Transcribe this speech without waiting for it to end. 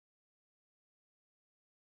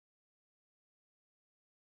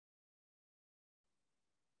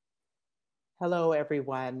Hello,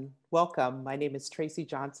 everyone. Welcome. My name is Tracy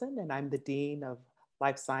Johnson, and I'm the Dean of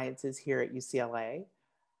Life Sciences here at UCLA.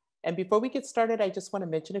 And before we get started, I just want to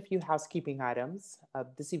mention a few housekeeping items.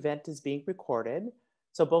 This event is being recorded,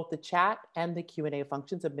 so both the chat and the Q&A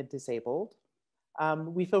functions have been disabled.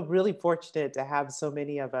 We feel really fortunate to have so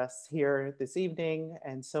many of us here this evening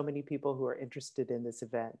and so many people who are interested in this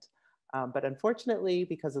event. But unfortunately,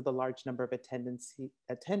 because of the large number of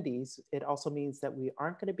attendees, it also means that we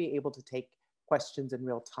aren't going to be able to take questions in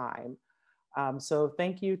real time. So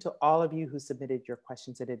thank you to all of you who submitted your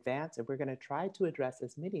questions in advance, and we're going to try to address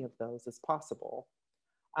as many of those as possible.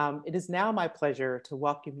 It is now my pleasure to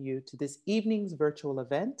welcome you to this evening's virtual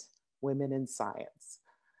event, Women in Science.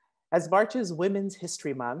 As March is Women's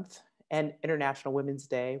History Month and International Women's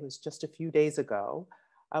Day was just a few days ago,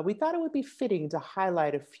 we thought it would be fitting to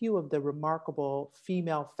highlight a few of the remarkable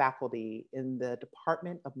female faculty in the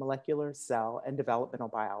Department of Molecular Cell and Developmental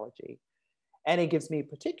Biology. And it gives me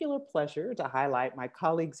particular pleasure to highlight my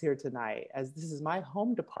colleagues here tonight, as this is my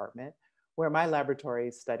home department where my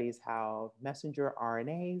laboratory studies how messenger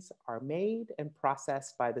RNAs are made and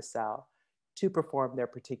processed by the cell to perform their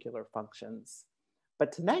particular functions.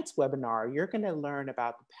 But tonight's webinar, you're going to learn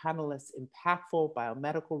about the panelists' impactful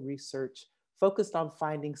biomedical research focused on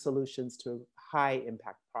finding solutions to high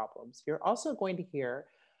impact problems. You're also going to hear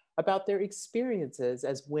about their experiences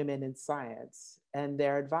as women in science and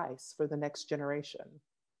their advice for the next generation.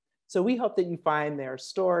 So we hope that you find their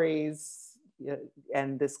stories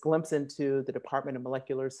and this glimpse into the Department of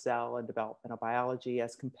Molecular Cell and Developmental Biology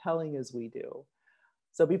as compelling as we do.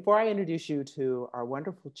 So before I introduce you to our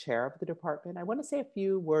wonderful chair of the department, I want to say a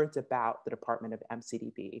few words about the Department of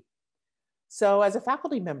MCDB. So as a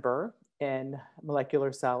faculty member in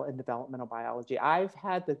molecular cell and developmental biology, I've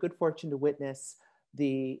had the good fortune to witness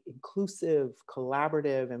the inclusive,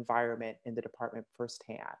 collaborative environment in the department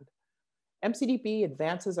firsthand. MCDB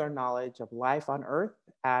advances our knowledge of life on Earth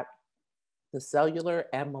at the cellular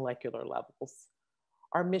and molecular levels.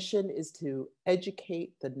 Our mission is to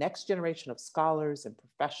educate the next generation of scholars and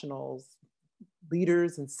professionals,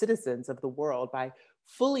 leaders and citizens of the world by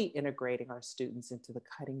fully integrating our students into the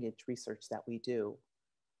cutting edge research that we do.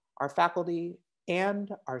 Our faculty and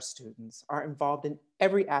our students are involved in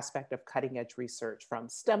every aspect of cutting edge research, from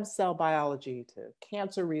stem cell biology to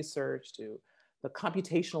cancer research to the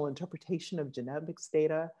computational interpretation of genomics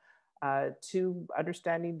data to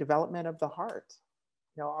understanding development of the heart.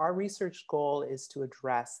 You know, our research goal is to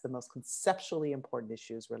address the most conceptually important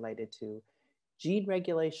issues related to gene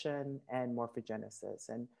regulation and morphogenesis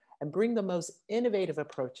and bring the most innovative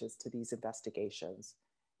approaches to these investigations,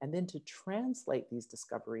 and then to translate these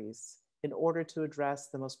discoveries in order to address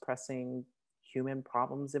the most pressing human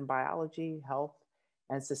problems in biology, health,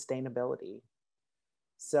 and sustainability.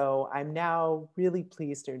 So I'm now really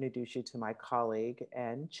pleased to introduce you to my colleague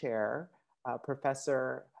and chair,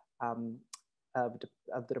 Professor of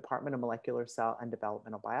the Department of Molecular Cell and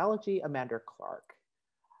Developmental Biology, Amander Clark.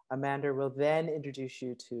 Amander will then introduce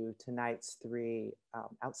you to tonight's three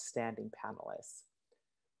outstanding panelists.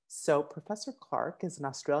 So Professor Clark is an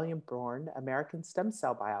Australian-born American stem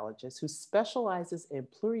cell biologist who specializes in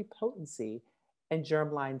pluripotency and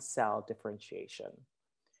germline cell differentiation.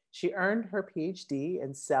 She earned her Ph.D.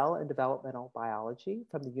 in cell and developmental biology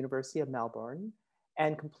from the University of Melbourne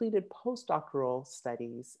and completed postdoctoral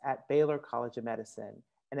studies at Baylor College of Medicine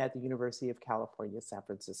and at the University of California, San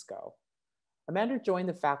Francisco. Amander joined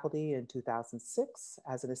the faculty in 2006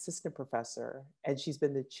 as an assistant professor, and she's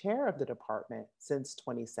been the chair of the department since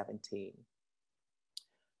 2017.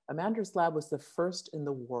 Amander's lab was the first in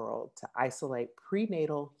the world to isolate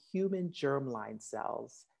prenatal human germline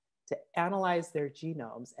cells, to analyze their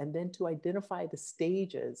genomes, and then to identify the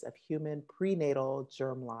stages of human prenatal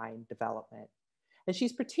germline development. And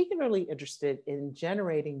she's particularly interested in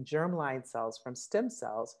generating germline cells from stem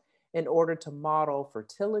cells in order to model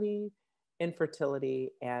fertility, infertility,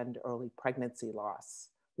 and early pregnancy loss.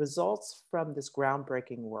 Results from this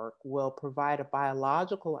groundbreaking work will provide a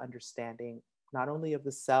biological understanding not only of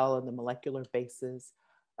the cell and the molecular basis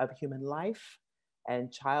of human life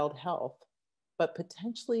and child health, but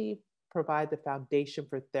potentially provide the foundation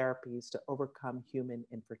for therapies to overcome human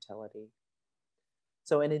infertility.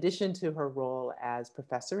 So in addition to her role as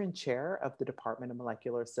professor and chair of the Department of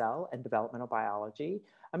Molecular Cell and Developmental Biology,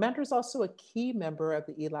 Amander is also a key member of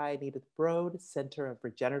the Eli and Edythe Broad Center of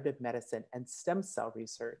Regenerative Medicine and Stem Cell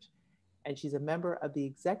Research, and she's a member of the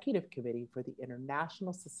executive committee for the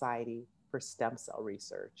International Society for Stem Cell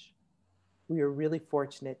Research. We are really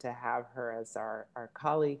fortunate to have her as our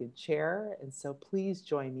colleague and chair, and so please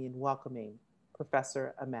join me in welcoming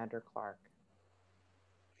Professor Amander Clark.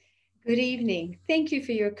 Good evening. Thank you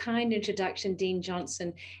for your kind introduction, Dean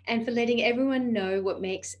Johnson, and for letting everyone know what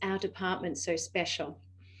makes our department so special.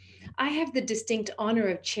 I have the distinct honor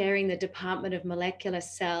of chairing the Department of Molecular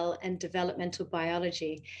Cell and Developmental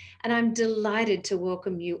Biology, and I'm delighted to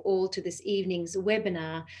welcome you all to this evening's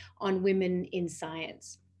webinar on women in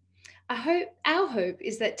science. Our hope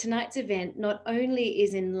is that tonight's event not only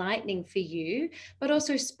is enlightening for you, but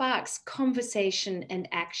also sparks conversation and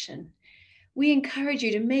action. We encourage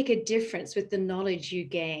you to make a difference with the knowledge you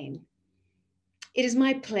gain. It is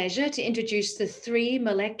my pleasure to introduce the three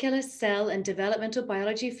molecular cell and developmental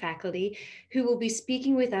biology faculty who will be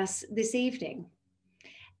speaking with us this evening.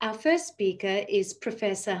 Our first speaker is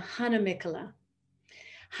Professor Hanna Mikkola.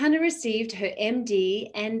 Hanna received her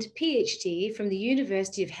MD and Ph.D. from the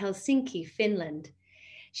University of Helsinki, Finland.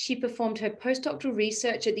 She performed her postdoctoral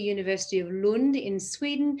research at the University of Lund in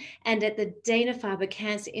Sweden and at the Dana-Farber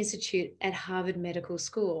Cancer Institute at Harvard Medical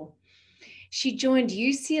School. She joined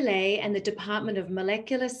UCLA and the Department of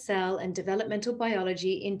Molecular Cell and Developmental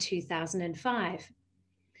Biology in 2005.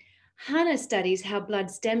 Hanna studies how blood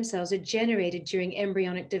stem cells are generated during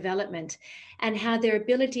embryonic development and how their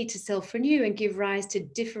ability to self-renew and give rise to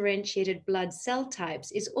differentiated blood cell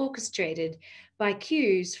types is orchestrated by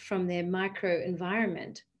cues from their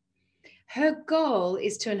microenvironment. Her goal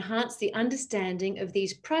is to enhance the understanding of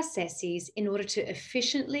these processes in order to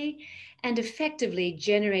efficiently and effectively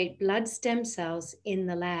generate blood stem cells in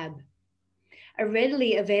the lab. A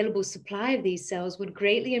readily available supply of these cells would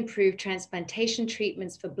greatly improve transplantation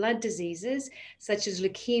treatments for blood diseases such as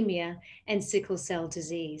leukemia and sickle cell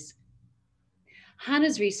disease.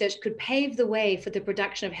 Hanna's research could pave the way for the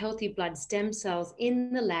production of healthy blood stem cells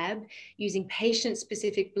in the lab using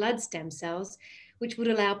patient-specific blood stem cells, which would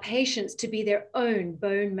allow patients to be their own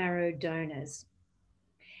bone marrow donors.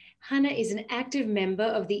 Hanna is an active member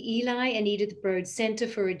of the Eli and Edythe Broad Center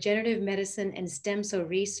for Regenerative Medicine and Stem Cell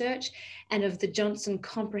Research and of the Johnson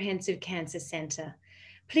Comprehensive Cancer Center.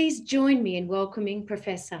 Please join me in welcoming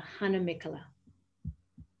Professor Hanna Mikkola.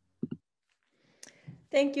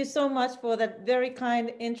 Thank you so much for that very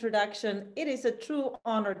kind introduction. It is a true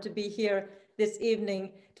honor to be here this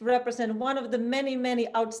evening to represent one of the many,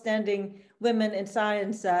 many outstanding women in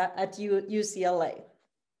science at UCLA.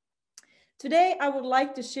 Today, I would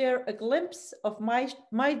like to share a glimpse of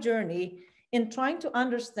my journey in trying to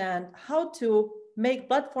understand how to make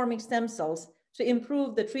blood-forming stem cells to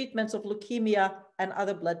improve the treatments of leukemia and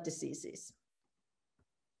other blood diseases.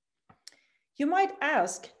 You might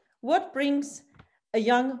ask, what brings a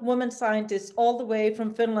young woman scientist all the way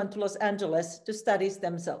from Finland to Los Angeles to study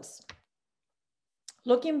stem cells?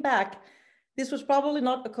 Looking back, this was probably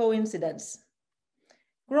not a coincidence.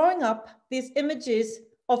 Growing up, these images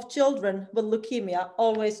of children with leukemia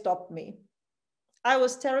always stopped me. I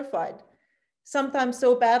was terrified, sometimes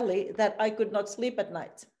so badly that I could not sleep at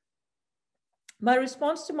night. My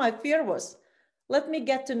response to my fear was, let me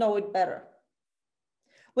get to know it better.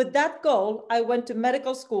 With that goal, I went to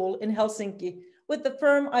medical school in Helsinki with the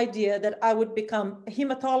firm idea that I would become a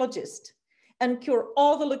hematologist and cure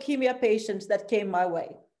all the leukemia patients that came my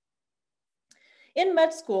way. In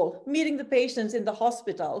med school, meeting the patients in the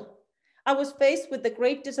hospital, I was faced with the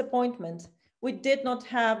great disappointment. We did not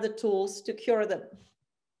have the tools to cure them.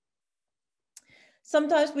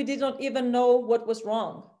 Sometimes we did not even know what was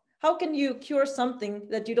wrong. How can you cure something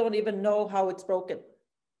that you don't even know how it's broken?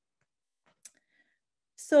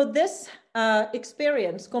 So this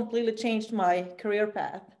experience completely changed my career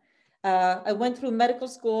path. I went through medical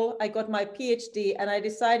school, I got my PhD, and I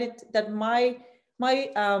decided that my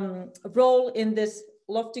role in this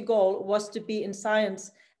lofty goal was to be in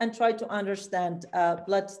science and try to understand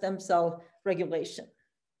blood stem cell regulation.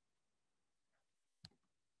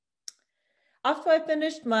 After I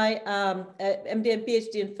finished my MD and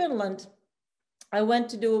PhD in Finland, I went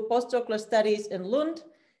to do postdoctoral studies in Lund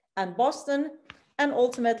and Boston, and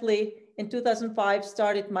ultimately in 2005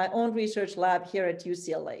 started my own research lab here at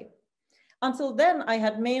UCLA. Until then, I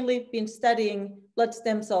had mainly been studying blood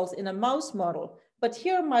stem cells in a mouse model, but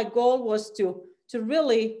here my goal was to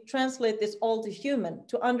really translate this all to human,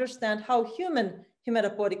 to understand how human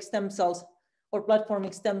hematopoietic stem cells or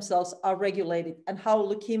blood-forming stem cells are regulated and how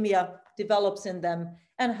leukemia develops in them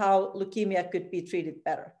and how leukemia could be treated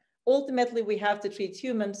better. Ultimately, we have to treat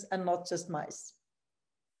humans and not just mice.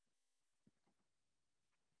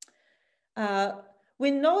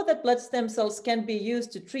 We know that blood stem cells can be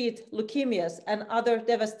used to treat leukemias and other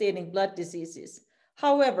devastating blood diseases.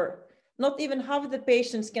 However, not even half of the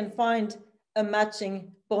patients can find a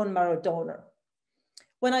matching bone marrow donor.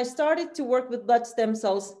 When I started to work with blood stem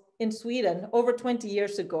cells in Sweden over 20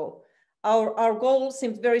 years ago, our goal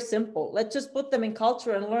seems very simple. Let's just put them in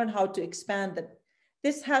culture and learn how to expand them.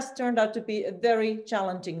 This has turned out to be a very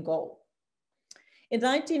challenging goal. In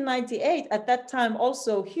 1998, at that time,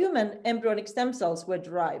 also human embryonic stem cells were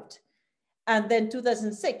derived. And then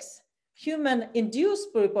 2006, human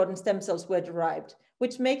induced pluripotent stem cells were derived,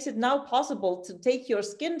 which makes it now possible to take your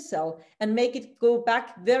skin cell and make it go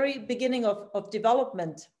back very beginning of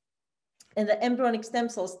development in the embryonic stem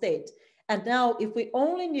cell state. And now, if we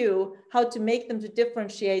only knew how to make them to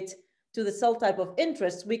differentiate to the cell type of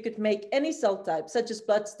interest, we could make any cell type, such as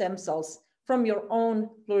blood stem cells, from your own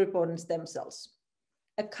pluripotent stem cells,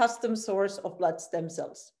 a custom source of blood stem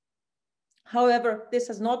cells. However, this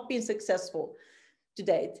has not been successful to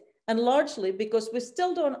date, and largely because we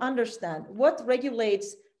still don't understand what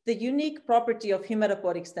regulates the unique property of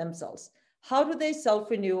hematopoietic stem cells. How do they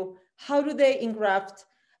self-renew? How do they engraft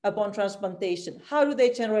upon transplantation? How do they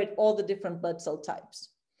generate all the different blood cell types?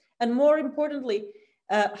 And more importantly,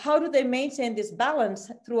 how do they maintain this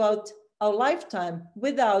balance throughout our lifetime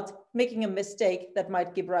without making a mistake that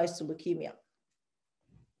might give rise to leukemia?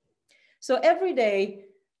 So every day,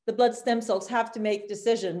 the blood stem cells have to make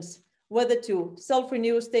decisions whether to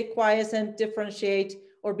self-renew, stay quiescent, differentiate,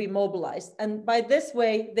 or be mobilized. And by this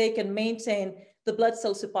way, they can maintain the blood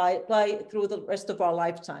cell supply through the rest of our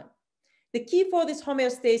lifetime. The key for this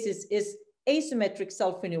homeostasis is asymmetric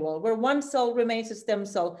self-renewal, where one cell remains a stem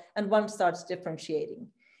cell and one starts differentiating.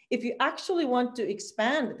 If you actually want to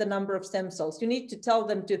expand the number of stem cells, you need to tell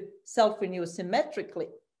them to self-renew symmetrically.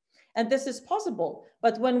 And this is possible,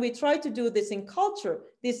 but when we try to do this in culture,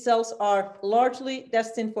 these cells are largely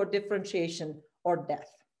destined for differentiation or death.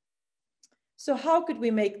 So how could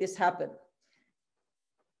we make this happen?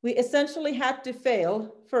 We essentially had to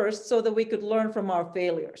fail first so that we could learn from our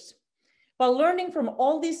failures. By learning from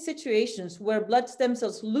all these situations where blood stem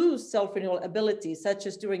cells lose self-renewal abilities, such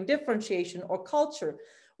as during differentiation or culture,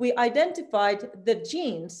 we identified the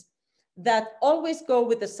genes that always go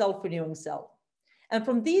with the self-renewing cell. And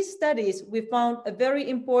from these studies, we found a very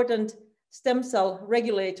important stem cell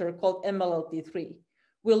regulator called MLLT3.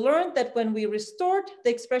 We learned that when we restored the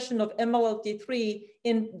expression of MLLT3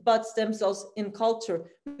 in blood stem cells in culture,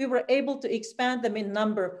 we were able to expand them in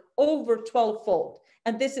number over 12-fold.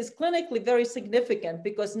 And this is clinically very significant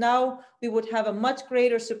because now we would have a much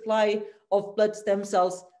greater supply of blood stem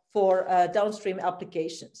cells for downstream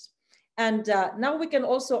applications. And now we can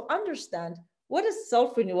also understand what does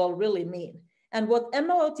self-renewal really mean? And what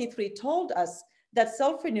MLLT3 told us, that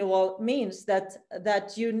self-renewal means that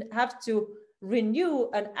you have to renew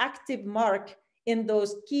an active mark in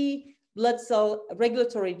those key blood cell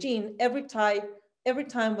regulatory gene every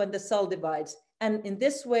time when the cell divides. And in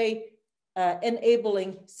this way,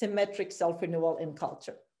 enabling symmetric self-renewal in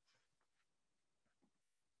culture.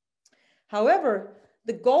 However,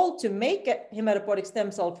 the goal to make a hematopoietic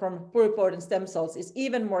stem cell from pluripotent stem cells is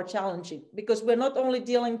even more challenging because we're not only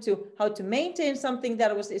dealing to how to maintain something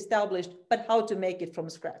that was established, but how to make it from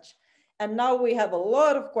scratch. And now we have a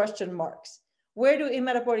lot of question marks. Where do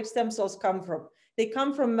hematopoietic stem cells come from? They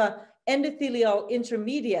come from endothelial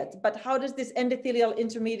intermediate, but how does this endothelial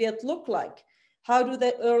intermediate look like? How do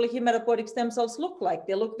the early hematopoietic stem cells look like?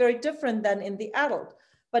 They look very different than in the adult.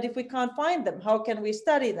 But if we can't find them, how can we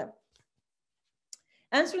study them?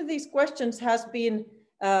 Answering these questions has been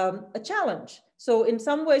a challenge. So in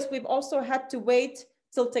some ways, we've also had to wait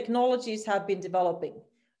till technologies have been developing.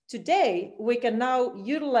 Today, we can now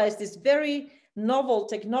utilize this very novel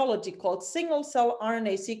technology called single cell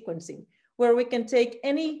RNA sequencing, where we can take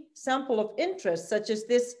any sample of interest, such as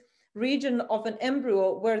this region of an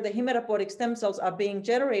embryo where the hematopoietic stem cells are being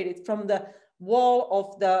generated from the wall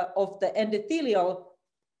of the endothelial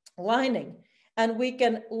lining. And we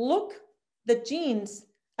can look the genes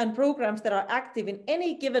and programs that are active in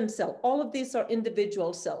any given cell. All of these are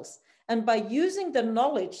individual cells. And by using the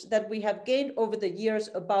knowledge that we have gained over the years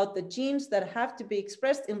about the genes that have to be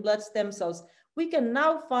expressed in blood stem cells, we can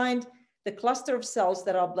now find the cluster of cells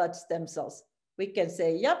that are blood stem cells. We can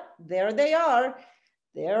say, yep, there they are.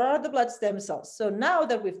 There are the blood stem cells. So now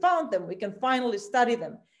that we found them, we can finally study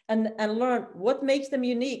them and learn what makes them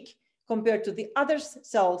unique compared to the other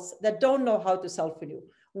cells that don't know how to self-renew.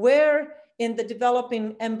 Where in the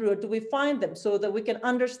developing embryo do we find them so that we can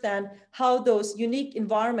understand how those unique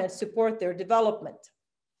environments support their development?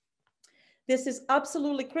 This is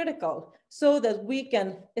absolutely critical so that we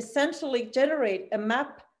can essentially generate a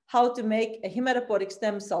map how to make a hematopoietic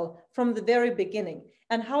stem cell from the very beginning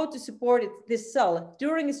and how to support this cell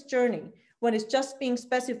during its journey when it's just being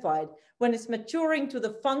specified, when it's maturing to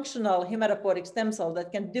the functional hematopoietic stem cell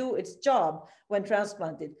that can do its job when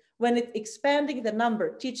transplanted, when it's expanding the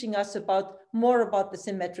number, teaching us more about the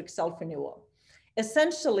symmetric self-renewal.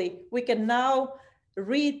 Essentially, we can now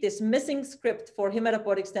read this missing script for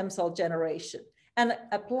hematopoietic stem cell generation and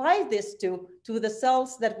apply this to the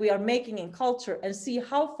cells that we are making in culture and see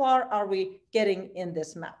how far are we getting in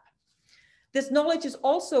this map. This knowledge is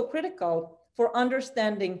also critical for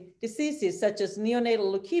understanding diseases such as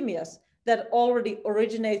neonatal leukemias that already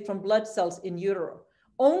originate from blood cells in utero.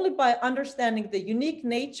 Only by understanding the unique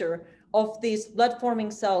nature of these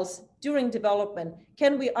blood-forming cells during development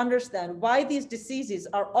can we understand why these diseases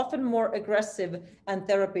are often more aggressive and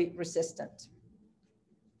therapy resistant.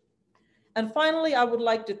 And finally, I would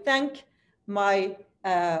like to thank my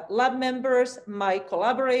lab members, my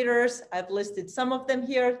collaborators. I've listed some of them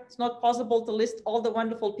here. It's not possible to list all the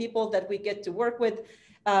wonderful people that we get to work with.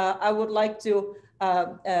 I would like to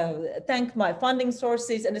thank my funding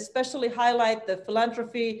sources and especially highlight the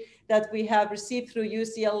philanthropy that we have received through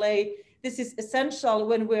UCLA. This is essential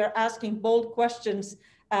when we're asking bold questions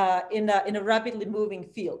in a rapidly moving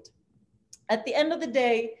field. At the end of the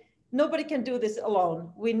day, nobody can do this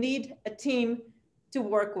alone. We need a team to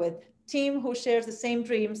work with, team who shares the same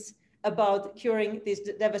dreams about curing these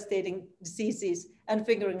devastating diseases and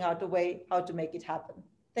figuring out a way how to make it happen.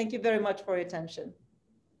 Thank you very much for your attention.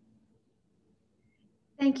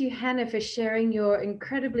 Thank you, Hanna, for sharing your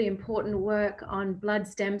incredibly important work on blood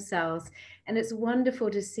stem cells. And it's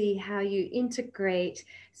wonderful to see how you integrate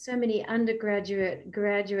so many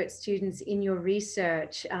graduate students in your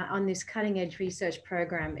research on this cutting edge research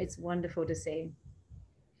program. It's wonderful to see.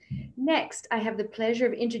 Next, I have the pleasure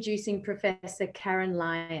of introducing Professor Karen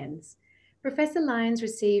Lyons. Professor Lyons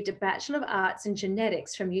received a Bachelor of Arts in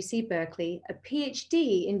Genetics from UC Berkeley, a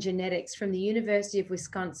Ph.D. in Genetics from the University of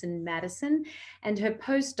Wisconsin-Madison, and her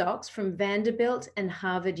postdocs from Vanderbilt and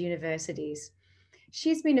Harvard universities.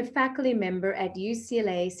 She's been a faculty member at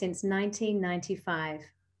UCLA since 1995.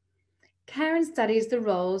 Karen studies the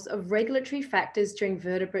roles of regulatory factors during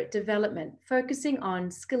vertebrate development, focusing on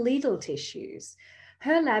skeletal tissues.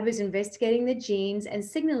 Her lab is investigating the genes and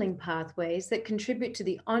signaling pathways that contribute to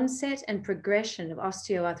the onset and progression of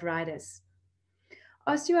osteoarthritis.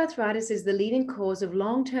 Osteoarthritis is the leading cause of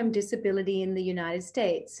long-term disability in the United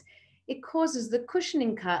States. It causes the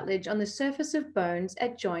cushioning cartilage on the surface of bones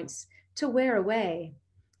at joints to wear away.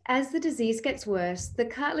 As the disease gets worse, the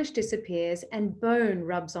cartilage disappears and bone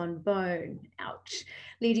rubs on bone, ouch,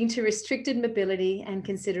 leading to restricted mobility and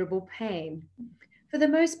considerable pain. For the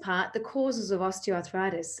most part, the causes of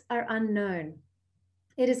osteoarthritis are unknown.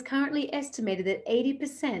 It is currently estimated that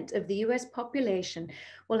 80% of the US population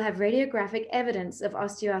will have radiographic evidence of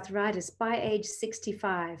osteoarthritis by age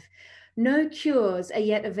 65. No cures are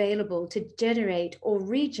yet available to generate or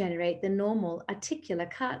regenerate the normal articular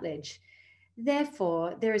cartilage.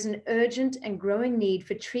 Therefore, there is an urgent and growing need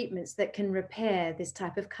for treatments that can repair this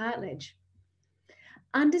type of cartilage.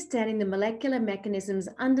 Understanding the molecular mechanisms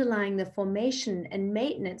underlying the formation and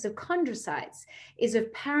maintenance of chondrocytes is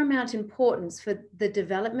of paramount importance for the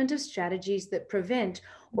development of strategies that prevent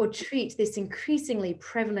or treat this increasingly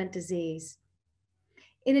prevalent disease.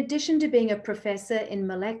 In addition to being a professor in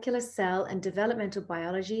molecular cell and developmental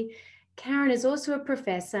biology, Karen is also a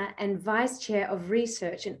professor and vice chair of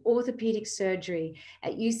research in orthopedic surgery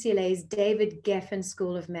at UCLA's David Geffen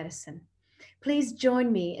School of Medicine. Please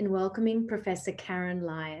join me in welcoming Professor Karen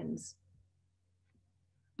Lyons.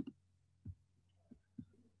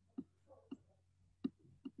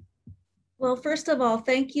 Well, first of all,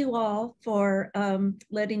 thank you all for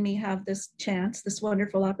letting me have this chance, this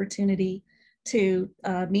wonderful opportunity to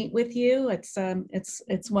meet with you.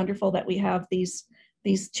 It's wonderful that we have these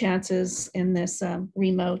chances in this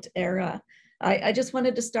remote era. I just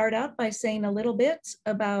wanted to start out by saying a little bit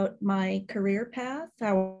about my career path,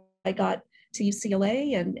 how I got to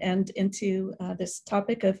UCLA and into this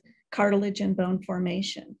topic of cartilage and bone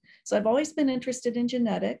formation. So I've always been interested in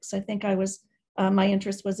genetics. I think my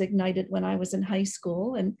interest was ignited when I was in high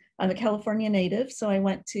school, and I'm a California native. So I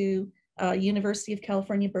went to University of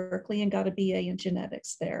California, Berkeley, and got a BA in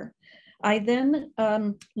genetics there. I then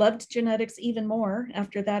loved genetics even more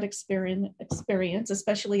after that experience,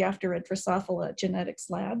 especially after a Drosophila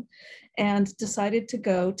genetics lab, and decided to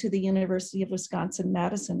go to the University of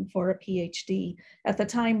Wisconsin-Madison for a PhD. At the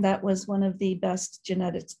time, that was one of the best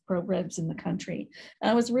genetics programs in the country.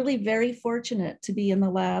 And I was really very fortunate to be in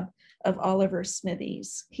the lab of Oliver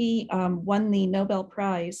Smithies. He won the Nobel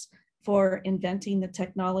Prize for inventing the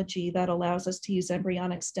technology that allows us to use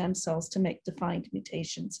embryonic stem cells to make defined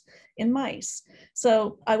mutations in mice.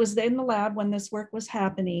 So I was in the lab when this work was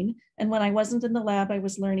happening. And when I wasn't in the lab, I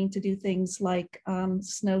was learning to do things like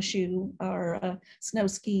snowshoe or snow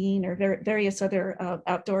skiing or various other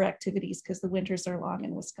outdoor activities because the winters are long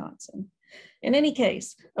in Wisconsin. In any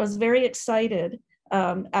case, I was very excited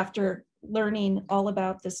after learning all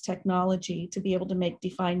about this technology to be able to make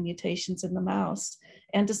defined mutations in the mouse,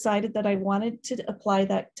 and decided that I wanted to apply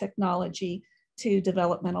that technology to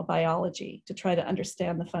developmental biology to try to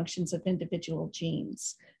understand the functions of individual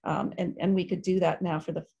genes. And we could do that now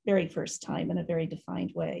for the very first time in a very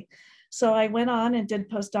defined way. So I went on and did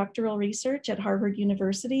postdoctoral research at Harvard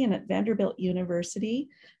University and at Vanderbilt University,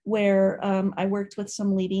 where I worked with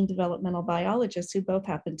some leading developmental biologists who both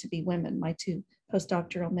happened to be women, my two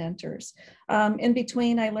postdoctoral mentors. In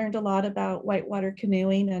between, I learned a lot about whitewater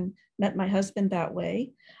canoeing and met my husband that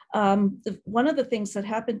way. One of the things that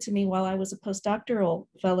happened to me while I was a postdoctoral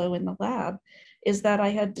fellow in the lab is that I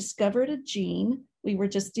had discovered a gene. We were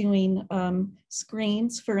just doing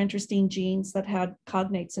screens for interesting genes that had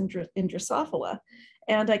cognates in Drosophila.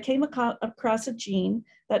 And I came across a gene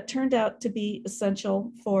that turned out to be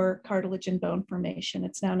essential for cartilage and bone formation.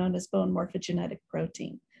 It's now known as bone morphogenetic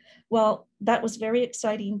protein. Well, that was very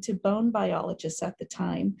exciting to bone biologists at the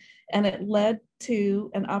time, and it led to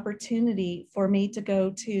an opportunity for me to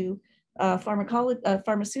go to a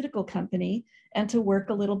pharmaceutical company and to work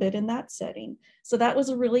a little bit in that setting. So that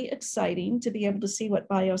was really exciting to be able to see what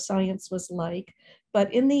bioscience was like.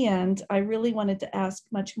 But in the end, I really wanted to ask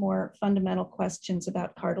much more fundamental questions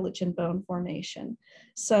about cartilage and bone formation.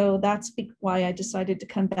 So that's why I decided to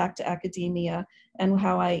come back to academia, and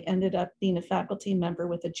how I ended up being a faculty member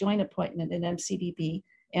with a joint appointment in MCDB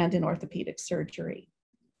and in orthopedic surgery.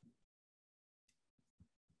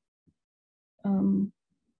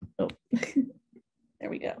 There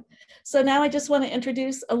we go. So now I just want to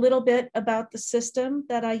introduce a little bit about the system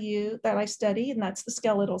that I study, and that's the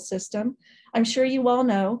skeletal system. I'm sure you all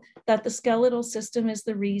know that the skeletal system is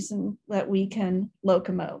the reason that we can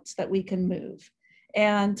locomote, that we can move.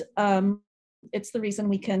 And it's the reason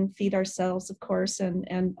we can feed ourselves, of course,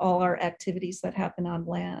 and all our activities that happen on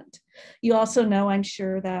land. You also know, I'm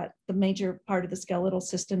sure, that the major part of the skeletal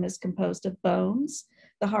system is composed of bones,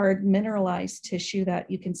 the hard mineralized tissue that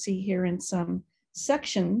you can see here in some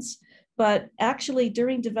sections. But actually,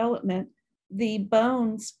 during development, the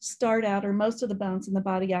bones start out, or most of the bones in the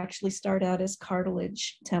body actually start out as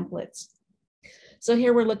cartilage templates. So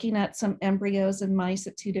here we're looking at some embryos in mice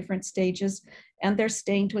at 2 different stages, and they're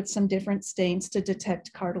stained with some different stains to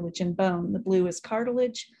detect cartilage and bone. The blue is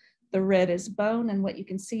cartilage, the red is bone, and what you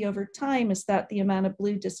can see over time is that the amount of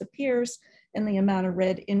blue disappears and the amount of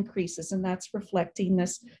red increases, and that's reflecting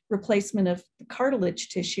this replacement of the cartilage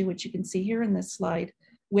tissue, which you can see here in this slide,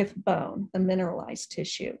 with bone, the mineralized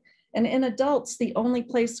tissue. And in adults, the only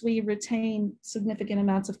place we retain significant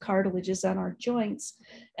amounts of cartilage is on our joints.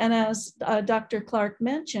 And as Dr. Clark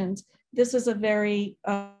mentioned, this is a very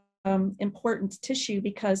important tissue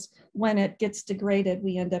because when it gets degraded,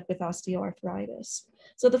 we end up with osteoarthritis.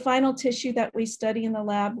 So the final tissue that we study in the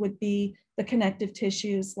lab would be the connective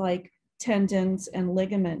tissues like tendons and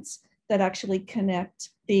ligaments that actually connect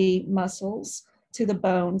the muscles to the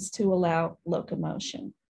bones to allow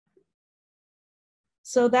locomotion.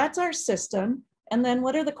 So that's our system. And then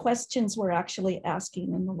what are the questions we're actually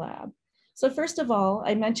asking in the lab? So first of all,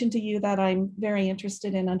 I mentioned to you that I'm very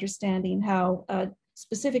interested in understanding how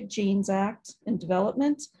specific genes act in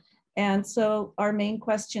development. And so our main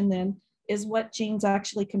question then is what genes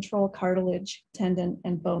actually control cartilage, tendon,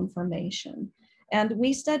 and bone formation. And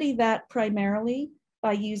we study that primarily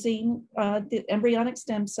by using the embryonic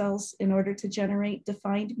stem cells in order to generate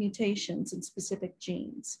defined mutations in specific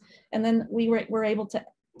genes. And then we were able to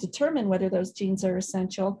determine whether those genes are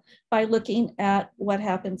essential by looking at what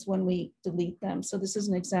happens when we delete them. So this is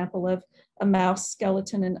an example of a mouse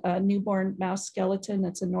skeleton, and a newborn mouse skeleton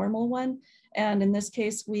that's a normal one. And in this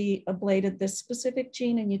case, we ablated this specific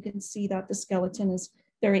gene, and you can see that the skeleton is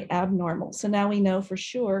very abnormal. So now we know for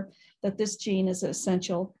sure that this gene is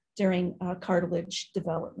essential during cartilage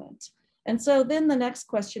development. And so then the next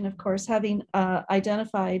question, of course, having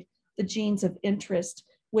identified the genes of interest,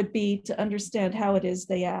 would be to understand how it is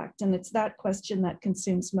they act. And it's that question that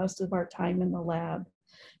consumes most of our time in the lab.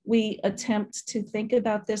 We attempt to think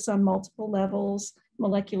about this on multiple levels,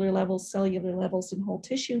 molecular levels, cellular levels, and whole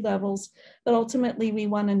tissue levels. But ultimately, we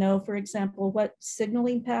want to know, for example, what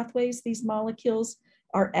signaling pathways these molecules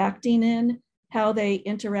are acting in, how they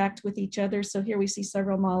interact with each other. So here we see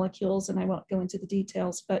several molecules, and I won't go into the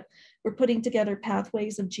details, but we're putting together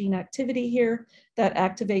pathways of gene activity here that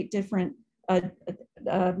activate different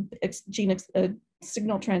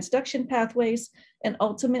signal transduction pathways. And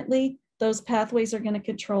ultimately, those pathways are going to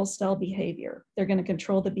control cell behavior. They're going to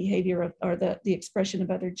control the behavior of, or the expression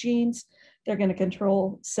of other genes. They're going to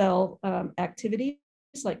control cell activities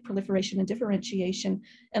like proliferation and differentiation.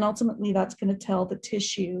 And ultimately, that's going to tell the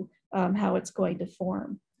tissue how it's going to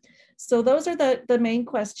form. So those are the main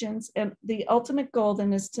questions. And the ultimate goal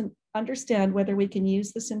then is to understand whether we can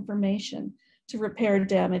use this information to repair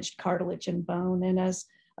damaged cartilage and bone. And as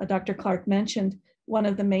Dr. Clark mentioned, one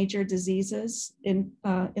of the major diseases in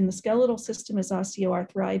the skeletal system is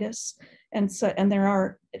osteoarthritis. And there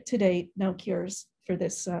are to date no cures for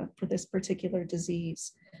this particular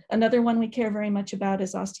disease. Another one we care very much about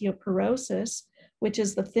is osteoporosis, which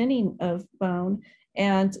is the thinning of bone.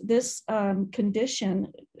 And this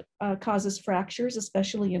condition causes fractures,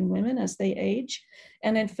 especially in women as they age.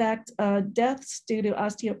 And in fact, deaths due to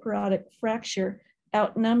osteoporotic fracture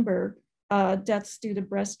outnumber deaths due to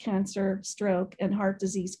breast cancer, stroke, and heart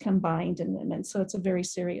disease combined in women. So it's a very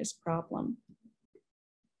serious problem.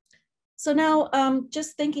 So now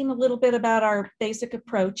just thinking a little bit about our basic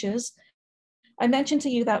approaches. I mentioned to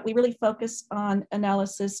you that we really focus on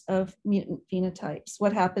analysis of mutant phenotypes.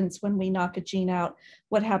 What happens when we knock a gene out?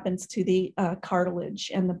 What happens to the cartilage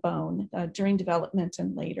and the bone during development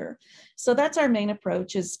and later? So that's our main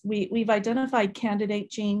approach. Is we've identified candidate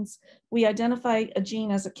genes. We identify a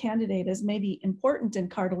gene as a candidate as maybe important in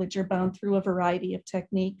cartilage or bone through a variety of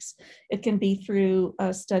techniques. It can be through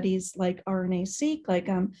studies like RNA-seq, like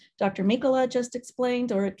Dr. Mikkola just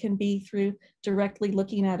explained, or it can be through directly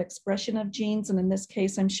looking at expression of genes. And in this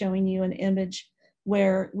case, I'm showing you an image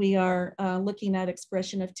where we are looking at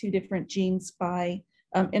expression of two different genes by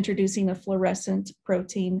introducing a fluorescent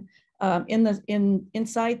protein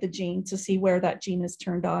inside the gene to see where that gene is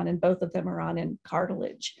turned on, and both of them are on in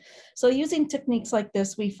cartilage. So using techniques like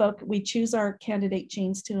this, we choose our candidate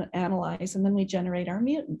genes to analyze, and then we generate our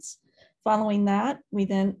mutants. Following that, we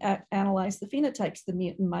then analyze the phenotypes of the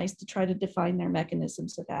mutant mice to try to define their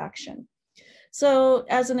mechanisms of action. So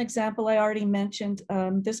as an example, I already mentioned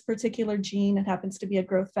this particular gene. It happens to be a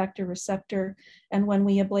growth factor receptor. And when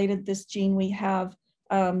we ablated this gene, we have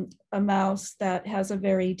a mouse that has a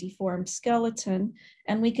very deformed skeleton.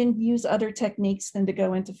 And we can use other techniques then to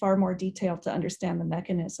go into far more detail to understand the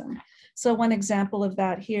mechanism. So one example of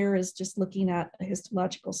that here is just looking at a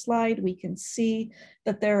histological slide. We can see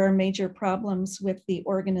that there are major problems with the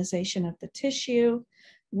organization of the tissue.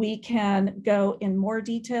 We can go in more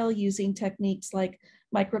detail using techniques like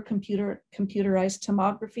computerized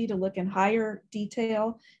tomography to look in higher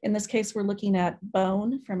detail. In this case, we're looking at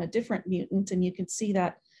bone from a different mutant, and you can see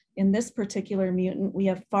that in this particular mutant, we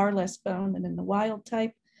have far less bone than in the wild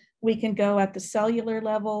type. We can go at the cellular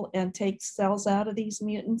level and take cells out of these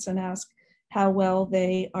mutants and ask how well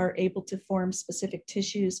they are able to form specific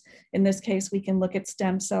tissues. In this case, we can look at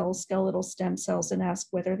stem cells, skeletal stem cells, and ask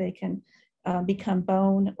whether they can become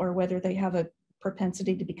bone or whether they have a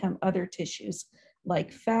propensity to become other tissues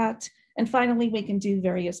like fat. And finally, we can do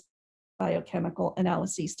various biochemical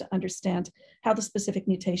analyses to understand how the specific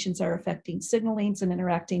mutations are affecting signalings and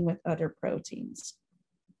interacting with other proteins.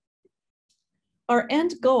 Our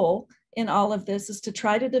end goal in all of this is to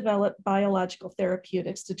try to develop biological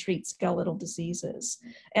therapeutics to treat skeletal diseases.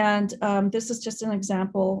 And this is just an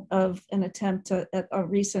example of an attempt at a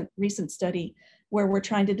recent study where we're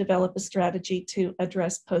trying to develop a strategy to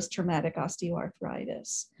address post-traumatic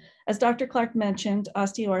osteoarthritis. As Dr. Clark mentioned,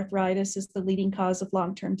 osteoarthritis is the leading cause of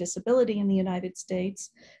long-term disability in the United States.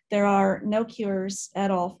 There are no cures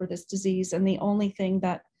at all for this disease, and the only thing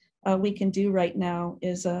that we can do right now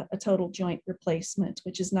is a total joint replacement,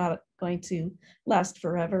 which is not going to last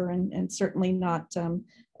forever and certainly not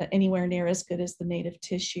anywhere near as good as the native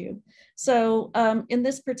tissue. So in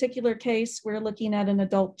this particular case, we're looking at an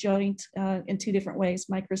adult joint in two different ways,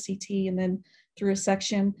 micro-CT and then through a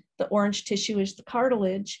section. The orange tissue is the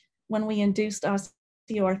cartilage. When we induced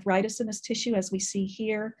osteoarthritis in this tissue, as we see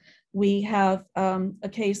here, we have a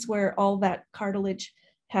case where all that cartilage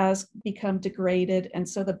has become degraded, and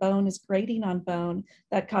so the bone is grating on bone.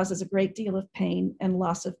 That causes a great deal of pain and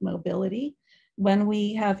loss of mobility. When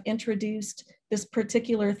we have introduced this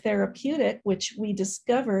particular therapeutic, which we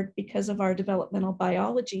discovered because of our developmental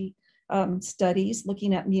biology studies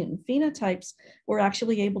looking at mutant phenotypes, we're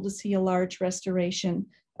actually able to see a large restoration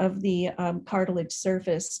of the cartilage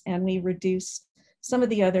surface, and we reduce some of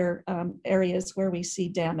the other areas where we see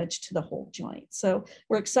damage to the whole joint. So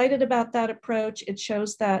we're excited about that approach. It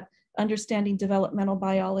shows that understanding developmental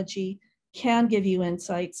biology can give you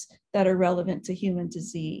insights that are relevant to human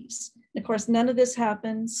disease. Of course, none of this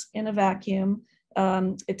happens in a vacuum.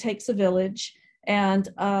 It takes a village. And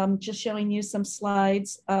just showing you some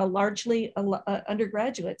slides, largely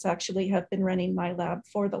undergraduates actually have been running my lab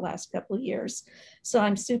for the last couple of years. So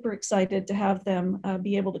I'm super excited to have them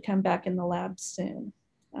be able to come back in the lab soon.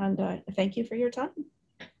 And thank you for your time.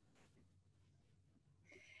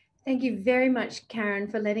 Thank you very much, Karen,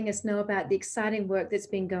 for letting us know about the exciting work that's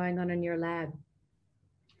been going on in your lab.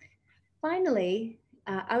 Finally,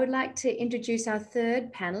 I would like to introduce our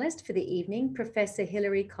third panelist for the evening, Professor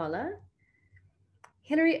Hilary Coller.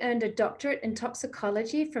 Hilary earned a doctorate in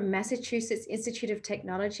toxicology from Massachusetts Institute of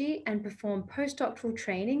Technology and performed postdoctoral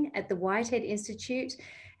training at the Whitehead Institute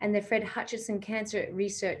and the Fred Hutchinson Cancer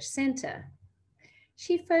Research Center.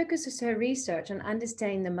 She focuses her research on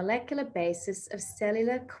understanding the molecular basis of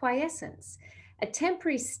cellular quiescence, a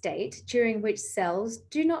temporary state during which cells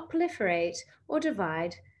do not proliferate or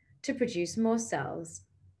divide to produce more cells.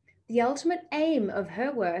 The ultimate aim of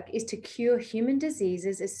her work is to cure human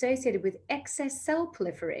diseases associated with excess cell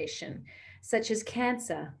proliferation, such as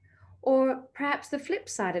cancer, or perhaps the flip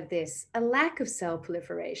side of this, a lack of cell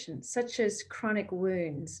proliferation, such as chronic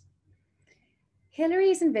wounds. Hilary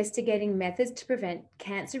is investigating methods to prevent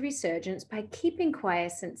cancer resurgence by keeping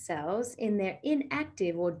quiescent cells in their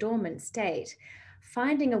inactive or dormant state,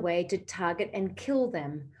 finding a way to target and kill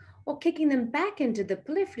them, or kicking them back into the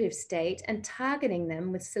proliferative state and targeting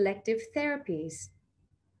them with selective therapies.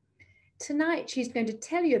 Tonight, she's going to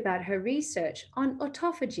tell you about her research on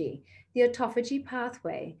autophagy, the autophagy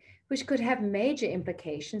pathway, which could have major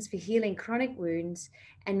implications for healing chronic wounds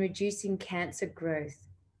and reducing cancer growth.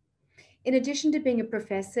 In addition to being a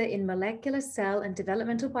professor in molecular cell and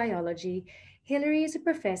developmental biology, Hilary is a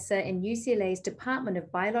professor in UCLA's Department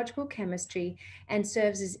of Biological Chemistry and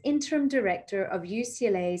serves as interim director of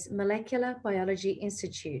UCLA's Molecular Biology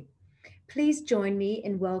Institute. Please join me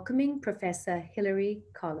in welcoming Professor Hilary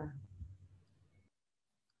Coller.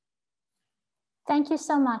 Thank you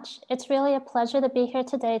so much. It's really a pleasure to be here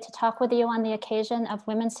today to talk with you on the occasion of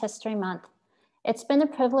Women's History Month. It's been a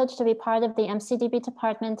privilege to be part of the MCDB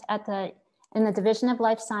department in the Division of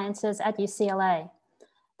Life Sciences at UCLA.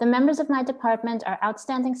 The members of my department are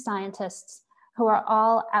outstanding scientists who are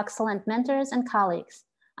all excellent mentors and colleagues.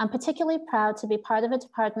 I'm particularly proud to be part of a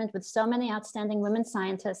department with so many outstanding women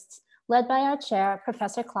scientists, led by our chair,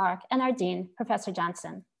 Professor Clark, and our dean, Professor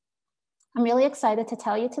Johnson. I'm really excited to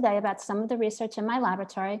tell you today about some of the research in my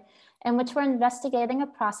laboratory in which we're investigating a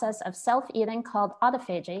process of self-eating called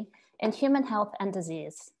autophagy in human health and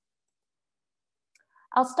disease.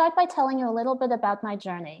 I'll start by telling you a little bit about my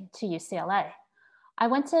journey to UCLA. I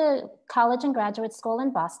went to college and graduate school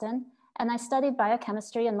in Boston, and I studied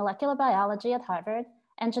biochemistry and molecular biology at Harvard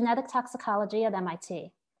and genetic toxicology at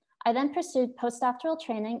MIT. I then pursued postdoctoral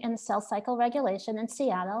training in cell cycle regulation in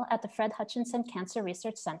Seattle at the Fred Hutchinson Cancer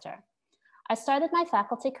Research Center. I started my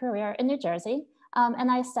faculty career in New Jersey,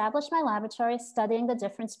 and I established my laboratory studying the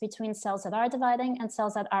difference between cells that are dividing and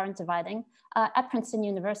cells that aren't dividing at Princeton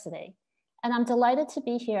University. And I'm delighted to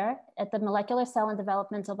be here at the Molecular Cell and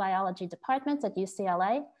Developmental Biology Department at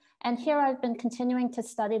UCLA. And here I've been continuing to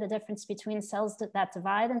study the difference between cells that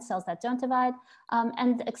divide and cells that don't divide,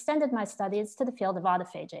 and extended my studies to the field of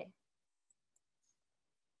autophagy.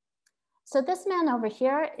 So this man over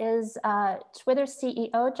here is Twitter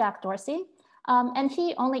CEO, Jack Dorsey, and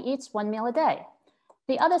he only eats one meal a day.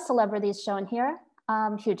 The other celebrities shown here,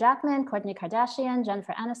 Hugh Jackman, Kourtney Kardashian,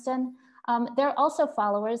 Jennifer Aniston, they're also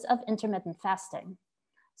followers of intermittent fasting.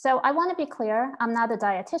 So I want to be clear, I'm not a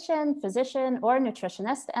dietitian, physician, or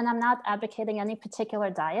nutritionist, and I'm not advocating any particular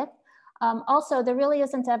diet. Also, there really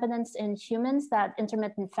isn't evidence in humans that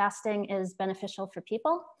intermittent fasting is beneficial for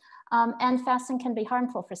people, and fasting can be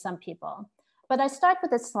harmful for some people. But I start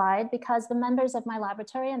with this slide because the members of my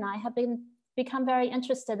laboratory and I have become very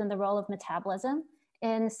interested in the role of metabolism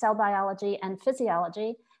in cell biology and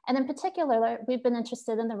physiology. And in particular, we've been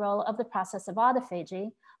interested in the role of the process of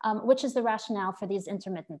autophagy, which is the rationale for these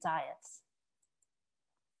intermittent diets.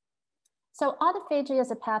 So autophagy is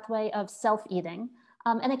a pathway of self-eating,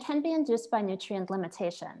 and it can be induced by nutrient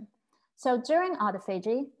limitation. So during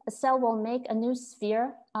autophagy, a cell will make a new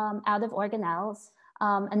sphere out of organelles,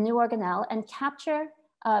 a new organelle, and capture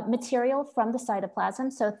material from the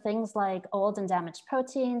cytoplasm. So things like old and damaged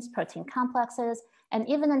proteins, protein complexes, and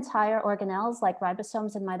even entire organelles like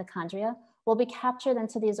ribosomes and mitochondria will be captured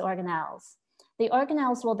into these organelles. The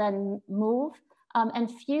organelles will then move and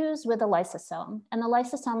fuse with a lysosome. And the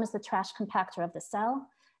lysosome is the trash compactor of the cell.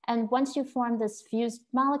 And once you form this fused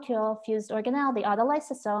molecule, fused organelle, the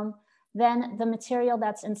autolysosome, then the material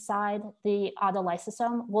that's inside the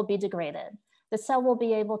autolysosome will be degraded. The cell will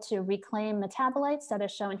be able to reclaim metabolites that are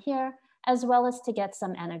shown here, as well as to get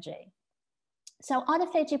some energy. So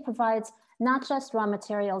autophagy provides not just raw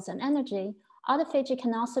materials and energy, autophagy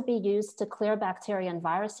can also be used to clear bacteria and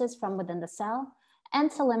viruses from within the cell and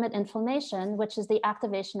to limit inflammation, which is the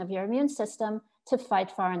activation of your immune system to fight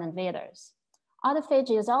foreign invaders.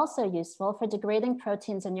 Autophagy is also useful for degrading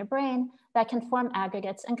proteins in your brain that can form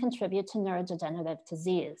aggregates and contribute to neurodegenerative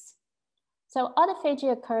disease. So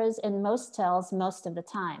autophagy occurs in most cells most of the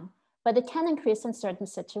time, but it can increase in certain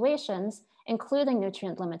situations, including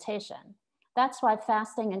nutrient limitation. That's why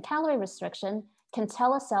fasting and calorie restriction can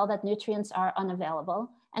tell a cell that nutrients are unavailable,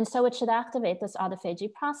 and so it should activate this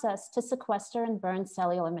autophagy process to sequester and burn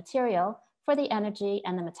cellular material for the energy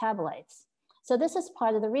and the metabolites. So this is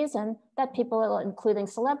part of the reason that people, including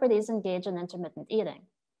celebrities, engage in intermittent eating.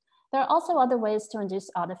 There are also other ways to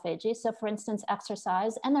induce autophagy. So for instance,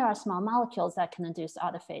 exercise, and there are small molecules that can induce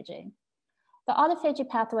autophagy. The autophagy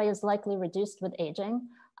pathway is likely reduced with aging,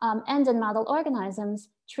 and in model organisms,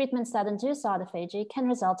 treatments that induce autophagy can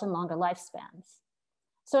result in longer lifespans.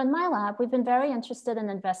 So in my lab, we've been very interested in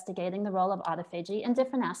investigating the role of autophagy in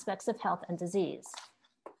different aspects of health and disease.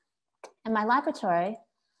 In my laboratory,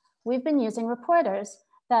 we've been using reporters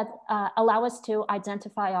that allow us to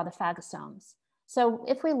identify autophagosomes. So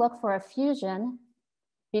if we look for a fusion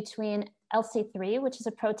between LC3, which is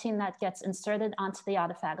a protein that gets inserted onto the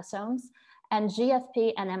autophagosomes, and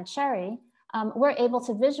GFP and mCherry, we're able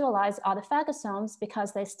to visualize autophagosomes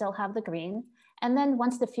because they still have the green. And then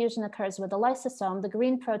once the fusion occurs with the lysosome, the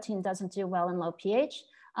green protein doesn't do well in low pH.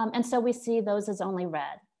 And so we see those as only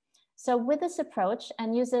red. So with this approach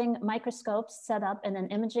and using microscopes set up in an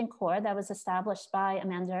imaging core that was established by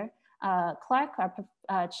Amander Clark,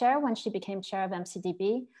 our chair, when she became chair of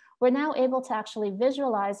MCDB, we're now able to actually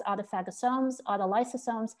visualize autophagosomes,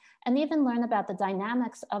 autolysosomes, and even learn about the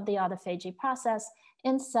dynamics of the autophagy process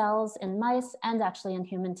in cells, in mice, and actually in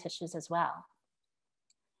human tissues as well.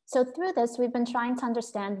 So through this, we've been trying to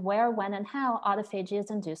understand where, when, and how autophagy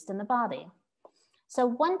is induced in the body. So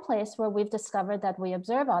one place where we've discovered that we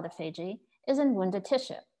observe autophagy is in wounded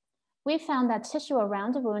tissue. We found that tissue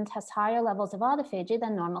around a wound has higher levels of autophagy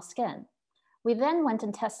than normal skin. We then went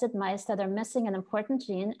and tested mice that are missing an important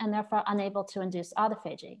gene and therefore unable to induce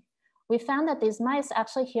autophagy. We found that these mice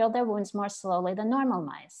actually heal their wounds more slowly than normal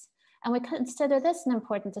mice. And we consider this an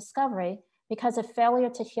important discovery because a failure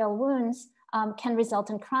to heal wounds can result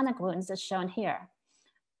in chronic wounds, as shown here.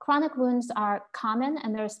 Chronic wounds are common,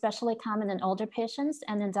 and they're especially common in older patients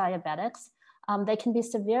and in diabetics. They can be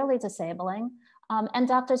severely disabling, and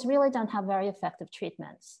doctors really don't have very effective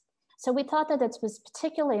treatments. So we thought that it was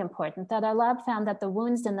particularly important that our lab found that the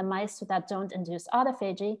wounds in the mice that don't induce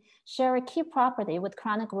autophagy share a key property with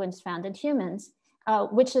chronic wounds found in humans,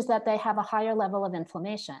 which is that they have a higher level of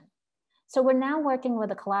inflammation. So we're now working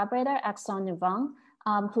with a collaborator, Axon Nuvong,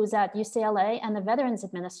 who's at UCLA and the Veterans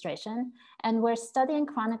Administration, and we're studying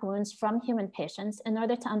chronic wounds from human patients in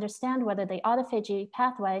order to understand whether the autophagy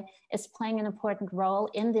pathway is playing an important role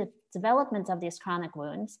in the development of these chronic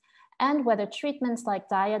wounds, and whether treatments like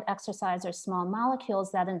diet, exercise, or small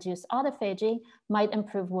molecules that induce autophagy might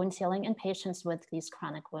improve wound healing in patients with these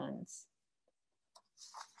chronic wounds.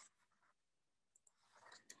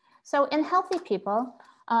 So in healthy people,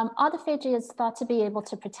 autophagy is thought to be able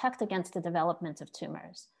to protect against the development of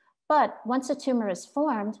tumors. But once a tumor is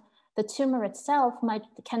formed, the tumor itself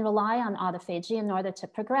can rely on autophagy in order to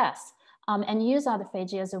progress and use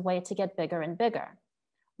autophagy as a way to get bigger and bigger.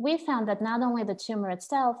 We found that not only the tumor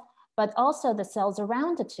itself, but also the cells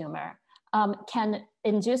around the tumor can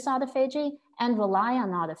induce autophagy and rely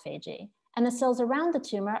on autophagy. And the cells around the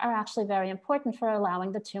tumor are actually very important for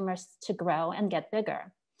allowing the tumors to grow and get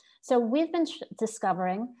bigger. So we've been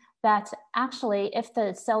discovering that actually if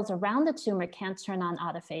the cells around the tumor can't turn on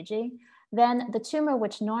autophagy, then the tumor,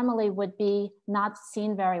 which normally would be not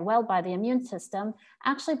seen very well by the immune system,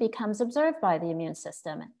 actually becomes observed by the immune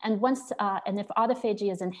system. And if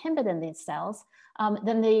autophagy is inhibited in these cells,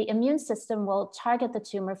 then the immune system will target the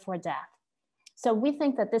tumor for death. So we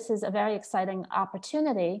think that this is a very exciting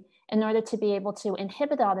opportunity in order to be able to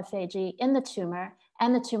inhibit autophagy in the tumor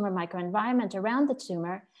and the tumor microenvironment around the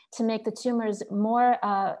tumor to make the tumors more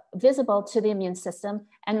visible to the immune system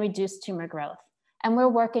and reduce tumor growth. And we're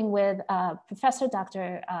working with Professor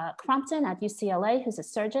Dr. Crompton at UCLA, who's a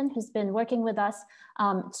surgeon, who's been working with us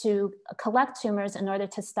to collect tumors in order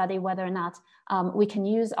to study whether or not we can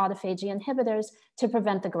use autophagy inhibitors to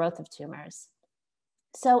prevent the growth of tumors.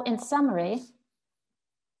 So in summary,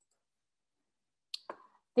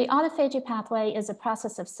 The autophagy pathway is a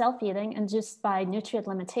process of self-eating induced by nutrient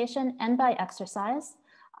limitation and by exercise.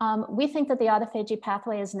 We think that the autophagy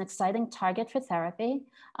pathway is an exciting target for therapy.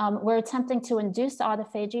 We're attempting to induce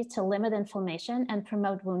autophagy to limit inflammation and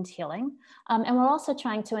promote wound healing. And we're also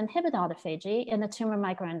trying to inhibit autophagy in the tumor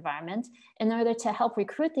microenvironment in order to help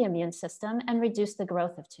recruit the immune system and reduce the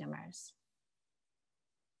growth of tumors.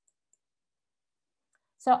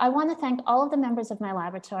 So I want to thank all of the members of my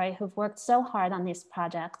laboratory who've worked so hard on these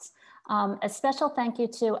projects. A special thank you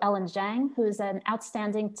to Ellen Zhang, who's an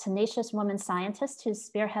outstanding, tenacious woman scientist who's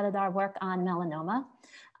spearheaded our work on melanoma.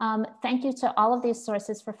 Thank you to all of these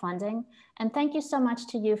sources for funding. And thank you so much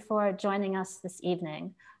to you for joining us this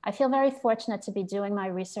evening. I feel very fortunate to be doing my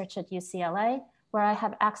research at UCLA, where I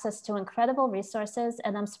have access to incredible resources,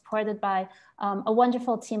 and I'm supported by a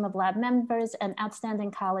wonderful team of lab members and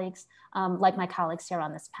outstanding colleagues, like my colleagues here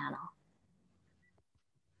on this panel.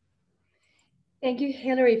 Thank you,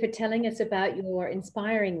 Hilary, for telling us about your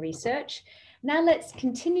inspiring research. Now let's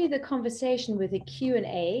continue the conversation with a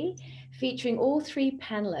Q&A featuring all three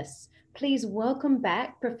panelists. Please welcome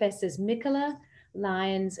back Professors Mikkola,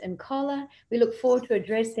 Lyons, and Coller. We look forward to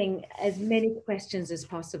addressing as many questions as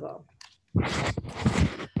possible.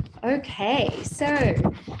 Okay, so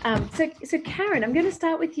Karen, I'm going to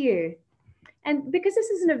start with you. And because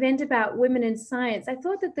this is an event about women in science, I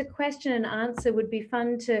thought that the question and answer would be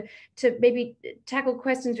fun to maybe tackle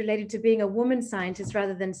questions related to being a woman scientist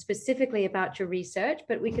rather than specifically about your research,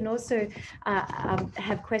 but we can also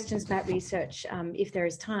have questions about research if there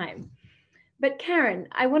is time. But Karen,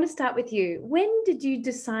 I want to start with you. When did you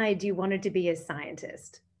decide you wanted to be a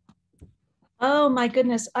scientist? Oh my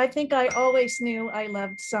goodness, I think I always knew I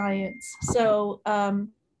loved science. So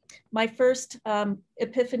my first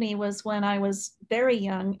epiphany was when I was very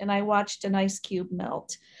young and I watched an ice cube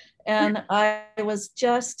melt. And I was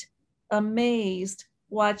just amazed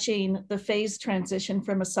watching the phase transition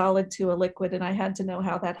from a solid to a liquid, and I had to know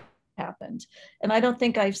how that happened. And I don't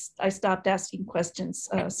think I stopped asking questions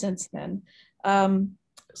since then.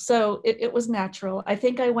 So it was natural. I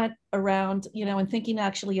think I went around, and thinking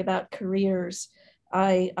actually about careers.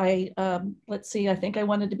 Let's see, I think I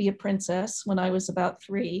wanted to be a princess when I was about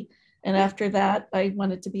 3. And after that, I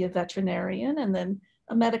wanted to be a veterinarian and then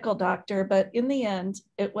a medical doctor. But in the end,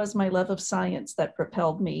 it was my love of science that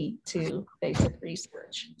propelled me to basic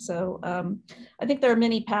research. So I think there are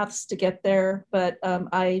many paths to get there, but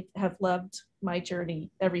I have loved my journey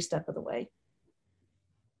every step of the way.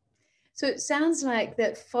 So it sounds like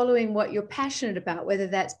that following what you're passionate about, whether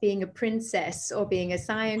that's being a princess or being a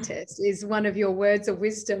scientist, is one of your words of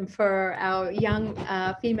wisdom for our young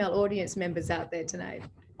female audience members out there tonight.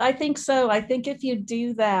 I think so. I think if you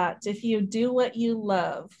do that, if you do what you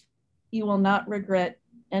love, you will not regret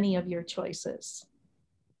any of your choices.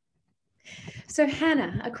 So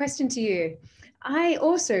Hanna, a question to you. I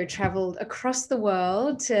also traveled across the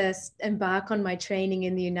world to embark on my training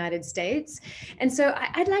in the United States. And so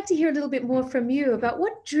I'd like to hear a little bit more from you about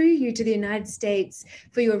what drew you to the United States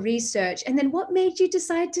for your research, and then what made you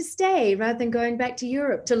decide to stay rather than going back to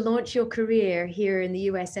Europe to launch your career here in the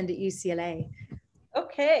US and at UCLA.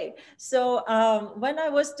 Okay, so when I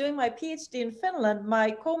was doing my PhD in Finland, my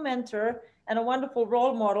co-mentor and a wonderful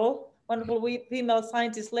role model, wonderful female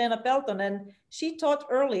scientist, Lena Peltonen, she taught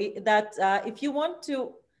early that if you want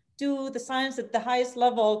to do the science at the highest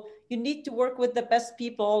level, you need to work with the best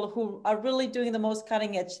people who are really doing the most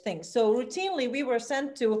cutting edge things. So routinely, we were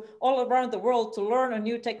sent to all around the world to learn a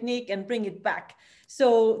new technique and bring it back.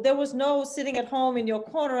 So there was no sitting at home in your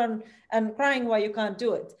corner and crying why you can't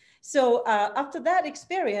do it. So after that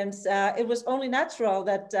experience, it was only natural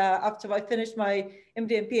that after I finished my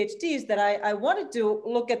MD and PhDs that I wanted to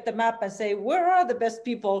look at the map and say, where are the best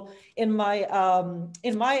people in my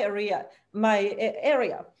area?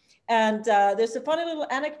 And there's a funny little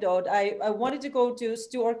anecdote. I wanted to go to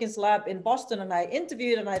Stu Orkin's lab in Boston, and I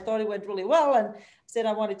interviewed, and I thought it went really well, and said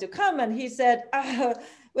I wanted to come, and he said,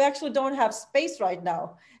 we actually don't have space right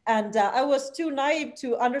now. And I was too naive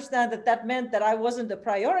to understand that that meant that I wasn't a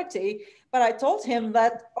priority. But I told him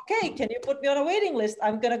that, okay, can you put me on a waiting list?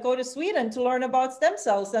 I'm going to go to Sweden to learn about stem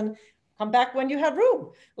cells and come back when you have room.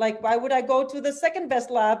 Like, why would I go to the second best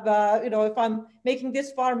lab, if I'm making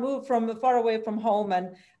this far away from home?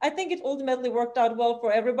 And I think it ultimately worked out well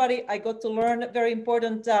for everybody. I got to learn very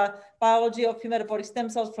important biology of hematopoietic stem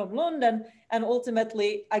cells from Lund, and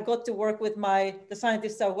ultimately I got to work with the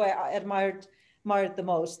scientists who I admired the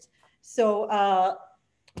most. So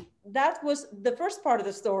that was the first part of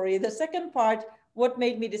the story. The second part, what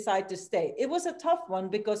made me decide to stay? It was a tough one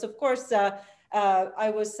because, of course, I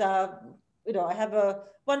was you know, I have a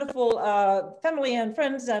wonderful family and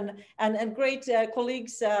friends and great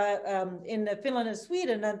colleagues in Finland and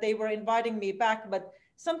Sweden, and they were inviting me back, but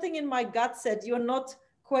something in my gut said, you're not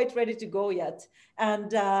quite ready to go yet,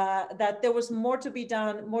 and that there was more to be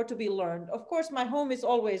done, more to be learned. Of course, my home is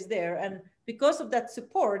always there, and because of that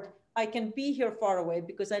support, I can be here far away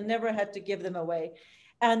because I never had to give them away.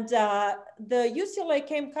 And the UCLA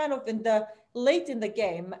came kind of in the late in the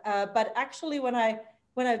game, but actually when I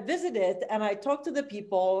visited and I talked to the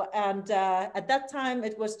people, and at that time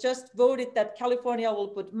it was just voted that California will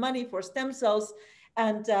put money for stem cells,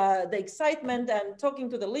 and the excitement and talking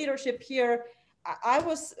to the leadership here,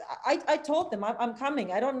 I told them I'm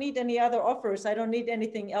coming. I don't need any other offers. I don't need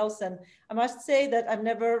anything else. And I must say that I've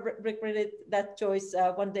never regretted that choice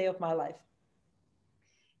one day of my life.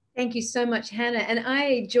 Thank you so much, Hanna. And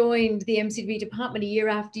I joined the MCDB department a year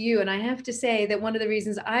after you. And I have to say that one of the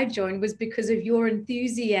reasons I joined was because of your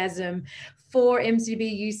enthusiasm for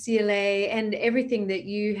MCDB, UCLA, and everything that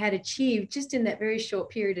you had achieved just in that very short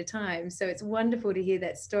period of time. So it's wonderful to hear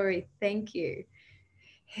that story. Thank you.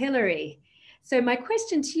 Hilary, so my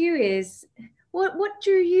question to you is, what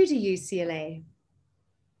drew you to UCLA?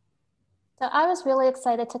 So I was really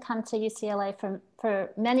excited to come to UCLA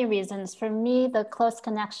for many reasons. For me, the close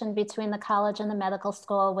connection between the college and the medical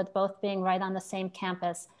school, with both being right on the same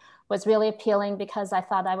campus, was really appealing because I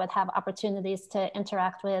thought I would have opportunities to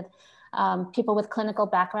interact with people with clinical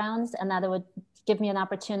backgrounds, and that it would give me an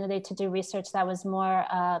opportunity to do research that was more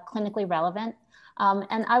clinically relevant.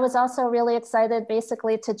 And I was also really excited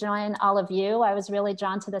basically to join all of you. I was really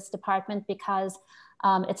drawn to this department because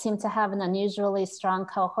it seemed to have an unusually strong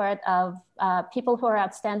cohort of people who are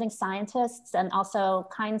outstanding scientists and also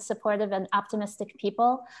kind, supportive, and optimistic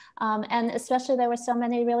people. And especially there were so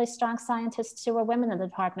many really strong scientists who were women in the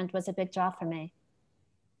department was a big draw for me.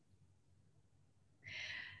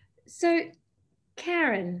 So,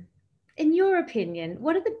 Karen, in your opinion,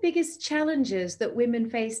 what are the biggest challenges that women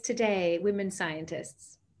face today, women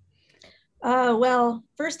scientists? Well,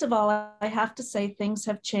 first of all, I have to say things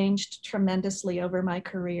have changed tremendously over my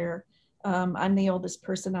career. I'm the oldest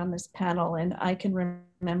person on this panel, and I can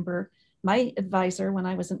remember my advisor when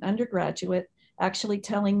I was an undergraduate actually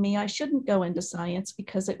telling me I shouldn't go into science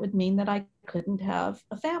because it would mean that I couldn't have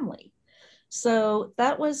a family. So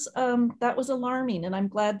that was alarming, and I'm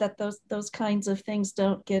glad that those kinds of things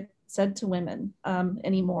don't get said to women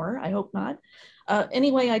anymore. I hope not.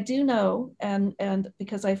 Anyway, I do know, and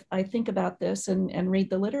because I think about this and read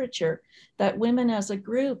the literature, that women as a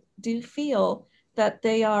group do feel that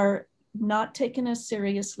they are not taken as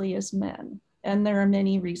seriously as men. And there are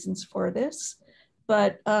many reasons for this,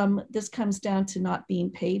 but this comes down to not being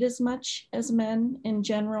paid as much as men in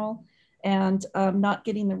general, and not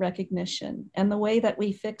getting the recognition. And the way that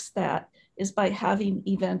we fix that is by having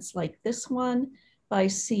events like this one, by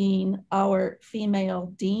seeing our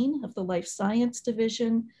female dean of the life science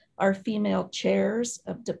division, our female chairs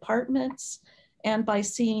of departments, and by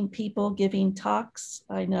seeing people giving talks.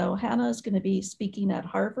 I know Hanna is going to be speaking at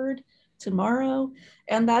Harvard tomorrow,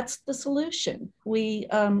 and that's the solution. We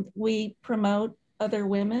promote other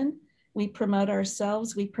women, we promote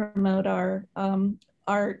ourselves, we promote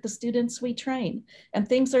the students we train, and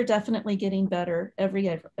things are definitely getting better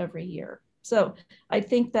every year. So I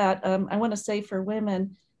think that I want to say for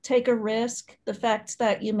women, take a risk. The fact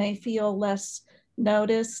that you may feel less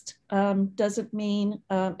noticed doesn't mean,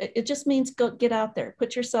 it just means get out there,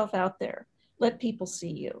 put yourself out there, let people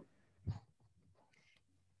see you.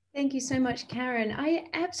 Thank you so much, Karen. I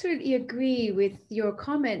absolutely agree with your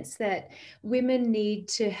comments that women need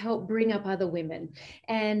to help bring up other women.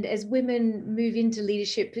 And as women move into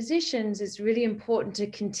leadership positions, it's really important to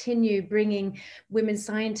continue bringing women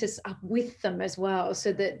scientists up with them as well,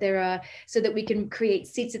 so that we can create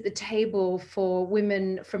seats at the table for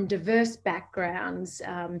women from diverse backgrounds,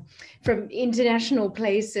 from international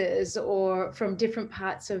places, or from different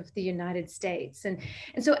parts of the United States. And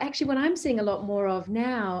so actually what I'm seeing a lot more of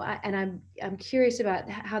now, and I'm curious about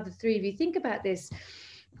how the three of you think about this,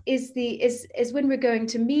 is when we're going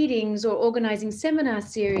to meetings or organizing seminar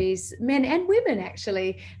series, men and women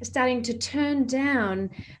actually are starting to turn down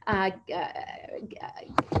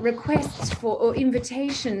requests for or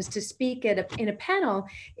invitations to speak in a panel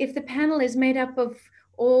if the panel is made up of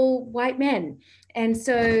all white men. And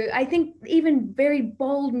so I think even very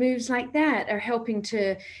bold moves like that are helping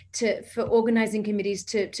for organizing committees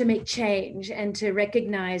to make change and to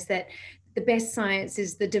recognize that the best science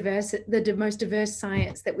is the most diverse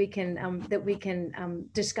science that we can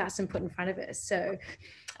discuss and put in front of us. So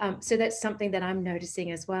that's something that I'm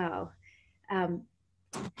noticing as well.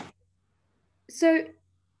 So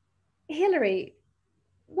Hilary,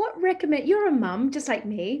 you're a mum, just like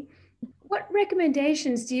me. What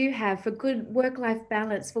recommendations do you have for good work-life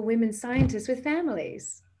balance for women scientists with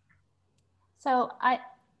families? So I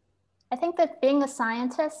think that being a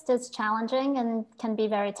scientist is challenging and can be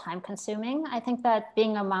very time consuming. I think that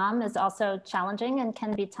being a mom is also challenging and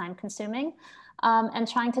can be time consuming. And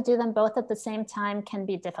trying to do them both at the same time can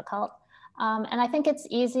be difficult. And I think it's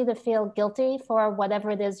easy to feel guilty for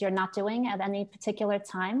whatever it is you're not doing at any particular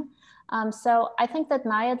time. So I think that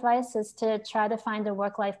my advice is to try to find a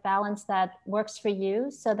work-life balance that works for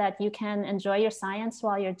you so that you can enjoy your science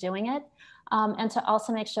while you're doing it. And to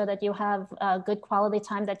also make sure that you have a good quality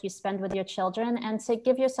time that you spend with your children, and to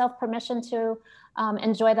give yourself permission to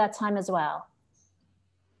enjoy that time as well.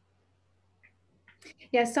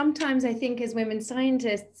 Yeah, sometimes I think as women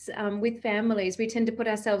scientists with families, we tend to put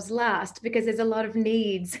ourselves last because there's a lot of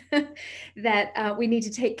needs that we need to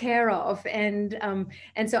take care of. And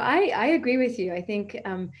so I agree with you. I think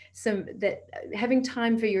that having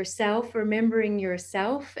time for yourself, remembering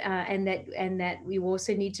yourself, and that you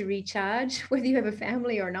also need to recharge, whether you have a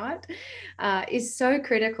family or not, is so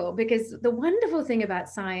critical. Because the wonderful thing about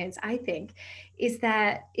science, I think, is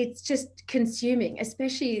that it's just consuming.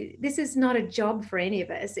 Especially, this is not a job for any of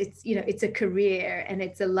us. It's, you know, it's a career and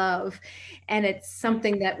it's a love, and it's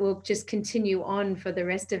something that will just continue on for the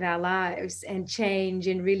rest of our lives and change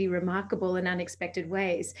in really remarkable and unexpected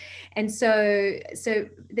ways. And so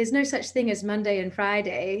there's no such thing as Monday and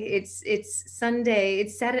Friday. It's Sunday,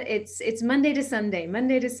 it's Saturday, it's Monday to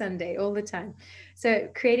Sunday all the time. So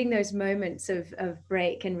creating those moments of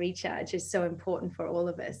break and recharge is so important for all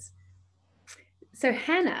of us. So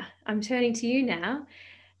Hanna, I'm turning to you now.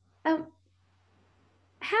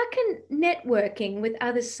 How can networking with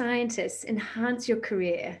other scientists enhance your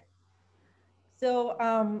career? So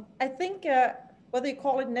I think whether you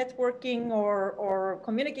call it networking or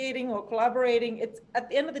communicating or collaborating, it's at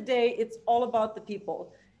the end of the day, it's all about the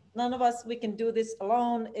people. None of us, we can do this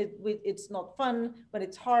alone. It's not fun. When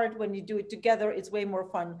it's hard, when you do it together, it's way more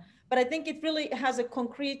fun. But I think it really has a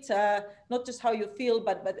concrete, not just how you feel,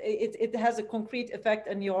 but it has a concrete effect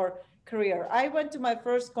on your career. I went to my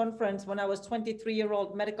first conference when I was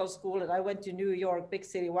 23-year-old medical school, and I went to New York, big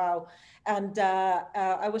city, wow. And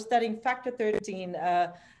I was studying factor 13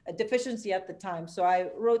 deficiency at the time. So I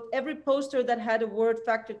wrote every poster that had a word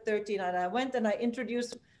factor 13, and I went and I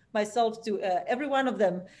introduced myself to every one of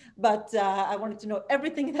them, but I wanted to know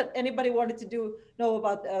everything that anybody wanted to know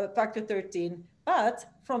about factor 13. But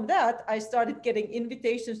from that, I started getting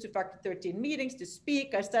invitations to factor 13 meetings to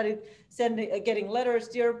speak. I started getting letters,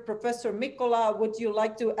 dear Professor Mikkola, would you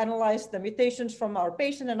like to analyze the mutations from our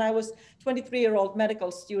patient? And I was 23-year-old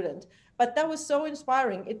medical student. But that was so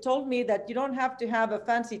inspiring. It told me that you don't have to have a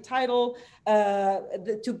fancy title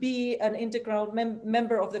to be an integral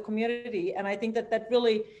member of the community. And I think that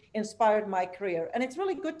really inspired my career. And it's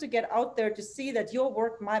really good to get out there to see that your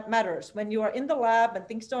work matters. When you are in the lab and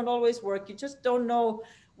things don't always work, you just don't know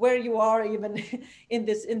where you are even in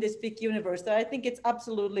this big universe. So I think it's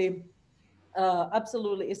absolutely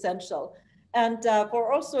essential. And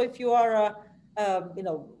for also, if you are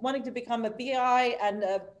wanting to become a PI, and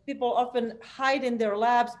people often hide in their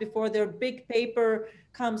labs before their big paper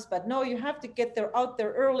comes, but no, you have to get out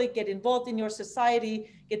there early, get involved in your society,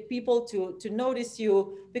 get people to notice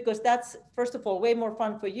you, because that's, first of all, way more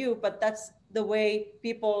fun for you, but that's the way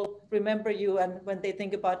people remember you and when they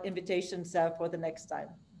think about invitations for the next time.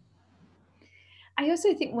 I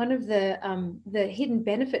also think one of the hidden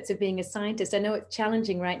benefits of being a scientist, I know it's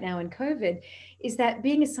challenging right now in COVID, is that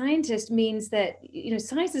being a scientist means that, you know,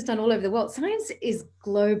 science is done all over the world. Science is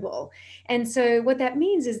global. And so what that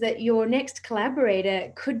means is that your next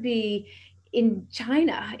collaborator could be in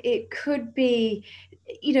China. It could be,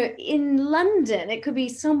 you know, in London. It could be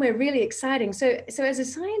somewhere really exciting. So as a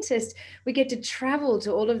scientist, we get to travel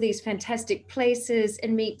to all of these fantastic places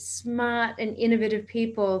and meet smart and innovative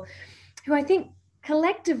people who I think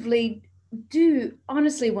collectively do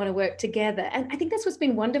honestly want to work together. And I think that's what's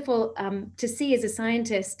been wonderful to see as a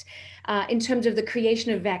scientist in terms of the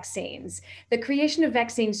creation of vaccines. The creation of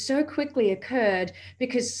vaccines so quickly occurred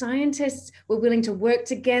because scientists were willing to work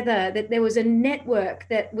together, that there was a network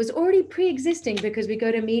that was already pre-existing because we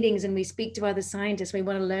go to meetings and we speak to other scientists, we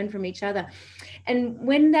want to learn from each other. And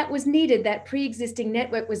when that was needed, that pre-existing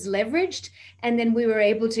network was leveraged, and then we were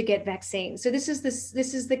able to get vaccines. So this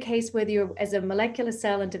is the case whether you're as a molecular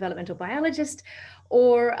cell and developmental biologist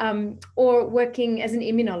or working as an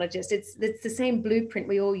immunologist. It's the same blueprint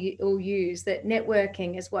we all use, that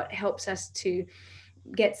networking is what helps us to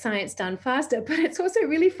get science done faster, but it's also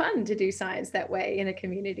really fun to do science that way in a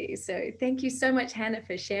community. So thank you so much, Hanna,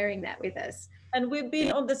 for sharing that with us. And we've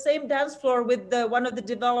been on the same dance floor with one of the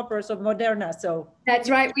developers of Moderna. So that's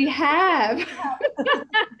right, we have.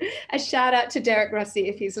 A shout out to Derek Rossi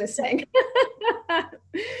if he's listening.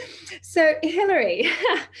 So Hilary,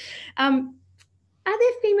 are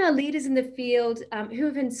there female leaders in the field who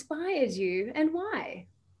have inspired you, and why?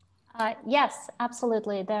 Yes,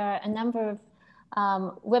 absolutely. There are a number of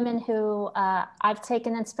women who I've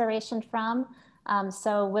taken inspiration from.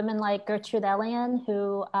 So women like Gertrude Elion,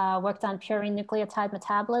 who worked on purine nucleotide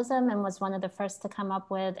metabolism and was one of the first to come up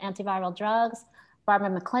with antiviral drugs. Barbara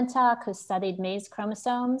McClintock, who studied maize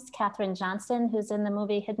chromosomes. Katherine Johnson, who's in the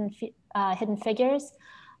movie Hidden Figures.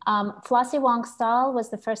 Flossie Wong-Stahl was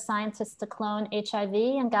the first scientist to clone HIV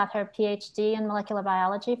and got her Ph.D. in molecular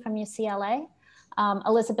biology from UCLA.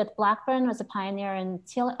 Elizabeth Blackburn was a pioneer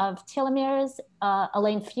of telomeres.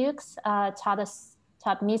 Elaine Fuchs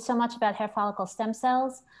taught me so much about hair follicle stem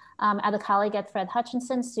cells. I had a colleague at Fred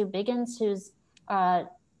Hutchinson, Sue Biggins, who's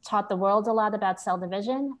taught the world a lot about cell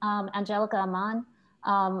division. Angelica Aman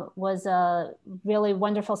was a really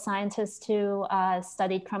wonderful scientist who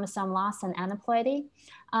studied chromosome loss and aneuploidy.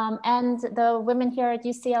 And the women here at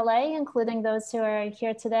UCLA, including those who are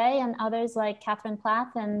here today and others like Catherine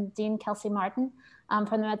Plath and Dean Kelsey Martin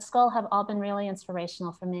from the Med School have all been really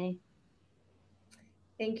inspirational for me.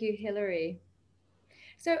 Thank you, Hilary.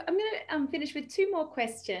 So I'm going to finish with two more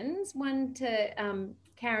questions, one to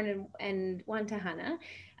Karen and one to Hanna.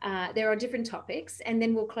 There are different topics, and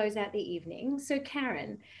then we'll close out the evening. So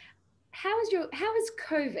Karen, how has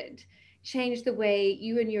COVID changed the way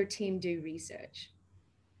you and your team do research?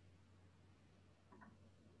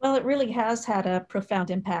 Well, it really has had a profound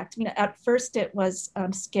impact. You know, at first it was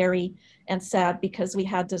scary and sad because we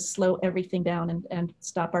had to slow everything down and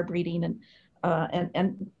stop our breeding, and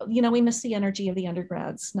you know, we miss the energy of the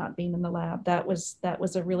undergrads not being in the lab. That was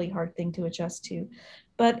a really hard thing to adjust to.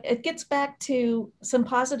 But it gets back to some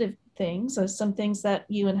positive things, some things that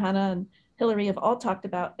you and Hanna and Hilary have all talked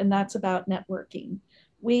about, and that's about networking.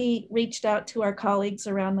 We reached out to our colleagues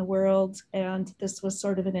around the world, and this was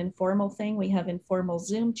sort of an informal thing. We have informal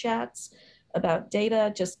Zoom chats about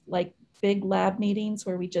data, just like big lab meetings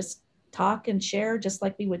where we just talk and share just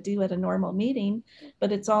like we would do at a normal meeting,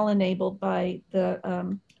 but it's all enabled by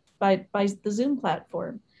the Zoom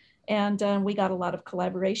platform. And we got a lot of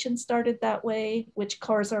collaboration started that way. Which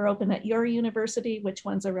cores are open at your university? Which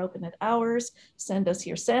ones are open at ours? Send us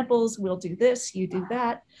your samples. We'll do this, you do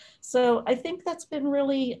that. So I think that's been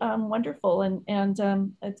really wonderful, and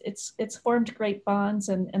it's formed great bonds,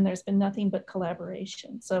 and there's been nothing but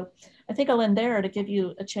collaboration. So I think I'll end there to give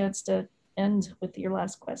you a chance to end with your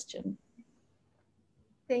last question.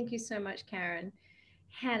 Thank you so much, Karen.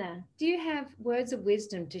 Hanna, do you have words of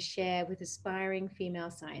wisdom to share with aspiring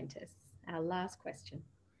female scientists? Our last question.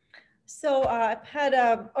 So I've had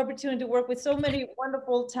an opportunity to work with so many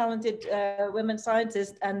wonderful, talented women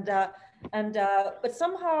scientists, but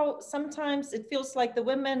somehow, sometimes it feels like the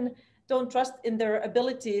women don't trust in their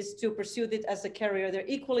abilities to pursue it as a career. They're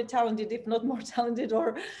equally talented, if not more talented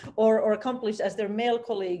or accomplished as their male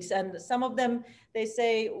colleagues. And some of them, they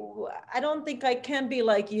say, I don't think I can be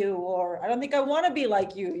like you, or I don't think I want to be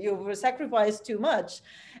like you. You've sacrificed too much.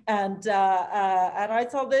 And I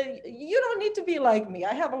told them, you don't need to be like me.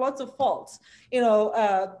 I have lots of faults. You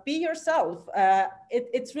know, be yourself.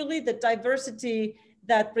 It's really the diversity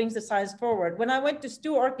that brings the science forward. When I went to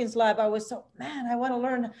Stu Orkin's lab, I was so, man, I want to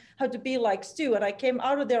learn how to be like Stu. And I came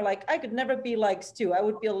out of there like, I could never be like Stu. I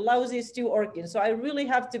would be a lousy Stu Orkin. So I really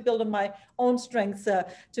have to build on my own strengths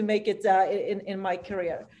to make it in my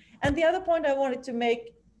career. And the other point I wanted to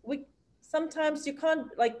make, sometimes you can't,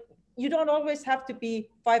 like, you don't always have to be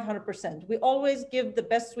 500%. We always give the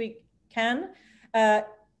best we can.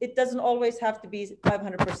 It doesn't always have to be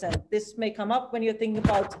 500%. This may come up when you're thinking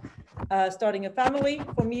about starting a family.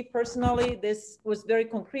 For me personally, this was very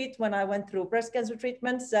concrete when I went through breast cancer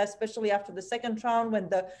treatments, especially after the second round when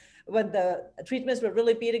the treatments were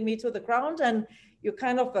really beating me to the ground, and you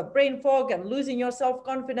kind of a brain fog and losing your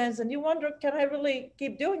self-confidence, and you wonder, can I really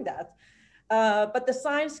keep doing that? But the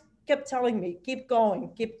science kept telling me, keep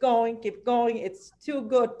going, keep going, keep going. It's too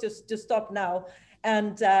good to stop now.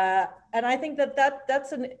 And I think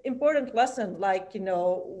that's an important lesson. Like, you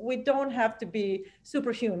know, we don't have to be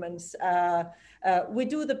superhumans. We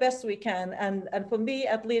do the best we can. And for me,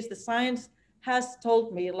 at least, the science has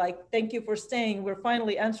told me, like, thank you for staying. We're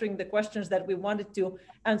finally answering the questions that we wanted to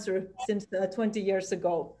answer since 20 years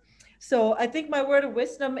ago. So I think my word of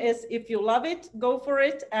wisdom is, if you love it, go for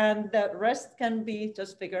it. And the rest can be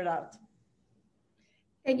just figured out.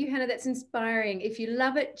 Thank you, Hannah. That's inspiring. If you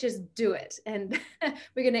love it, just do it. And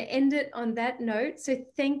we're going to end it on that note. So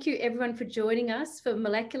thank you, everyone, for joining us for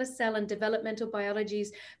Molecular Cell and Developmental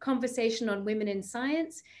Biology's conversation on women in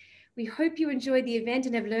science. We hope you enjoyed the event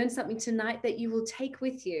and have learned something tonight that you will take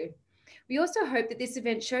with you. We also hope that this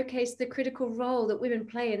event showcased the critical role that women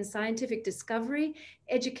play in scientific discovery,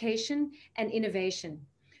 education, and innovation.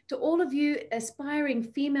 To all of you aspiring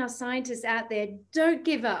female scientists out there, don't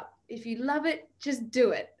give up. If you love it, just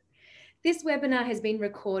do it. This webinar has been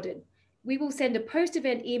recorded. We will send a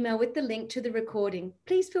post-event email with the link to the recording.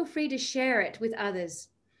 Please feel free to share it with others.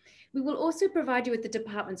 We will also provide you with the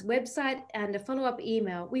department's website and a follow-up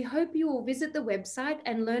email. We hope you will visit the website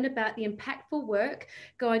and learn about the impactful work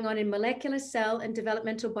going on in molecular cell and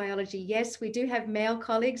developmental biology. Yes, we do have male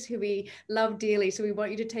colleagues who we love dearly, so we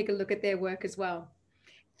want you to take a look at their work as well.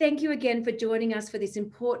 Thank you again for joining us for this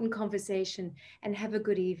important conversation, and have a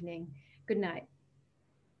good evening. Good night.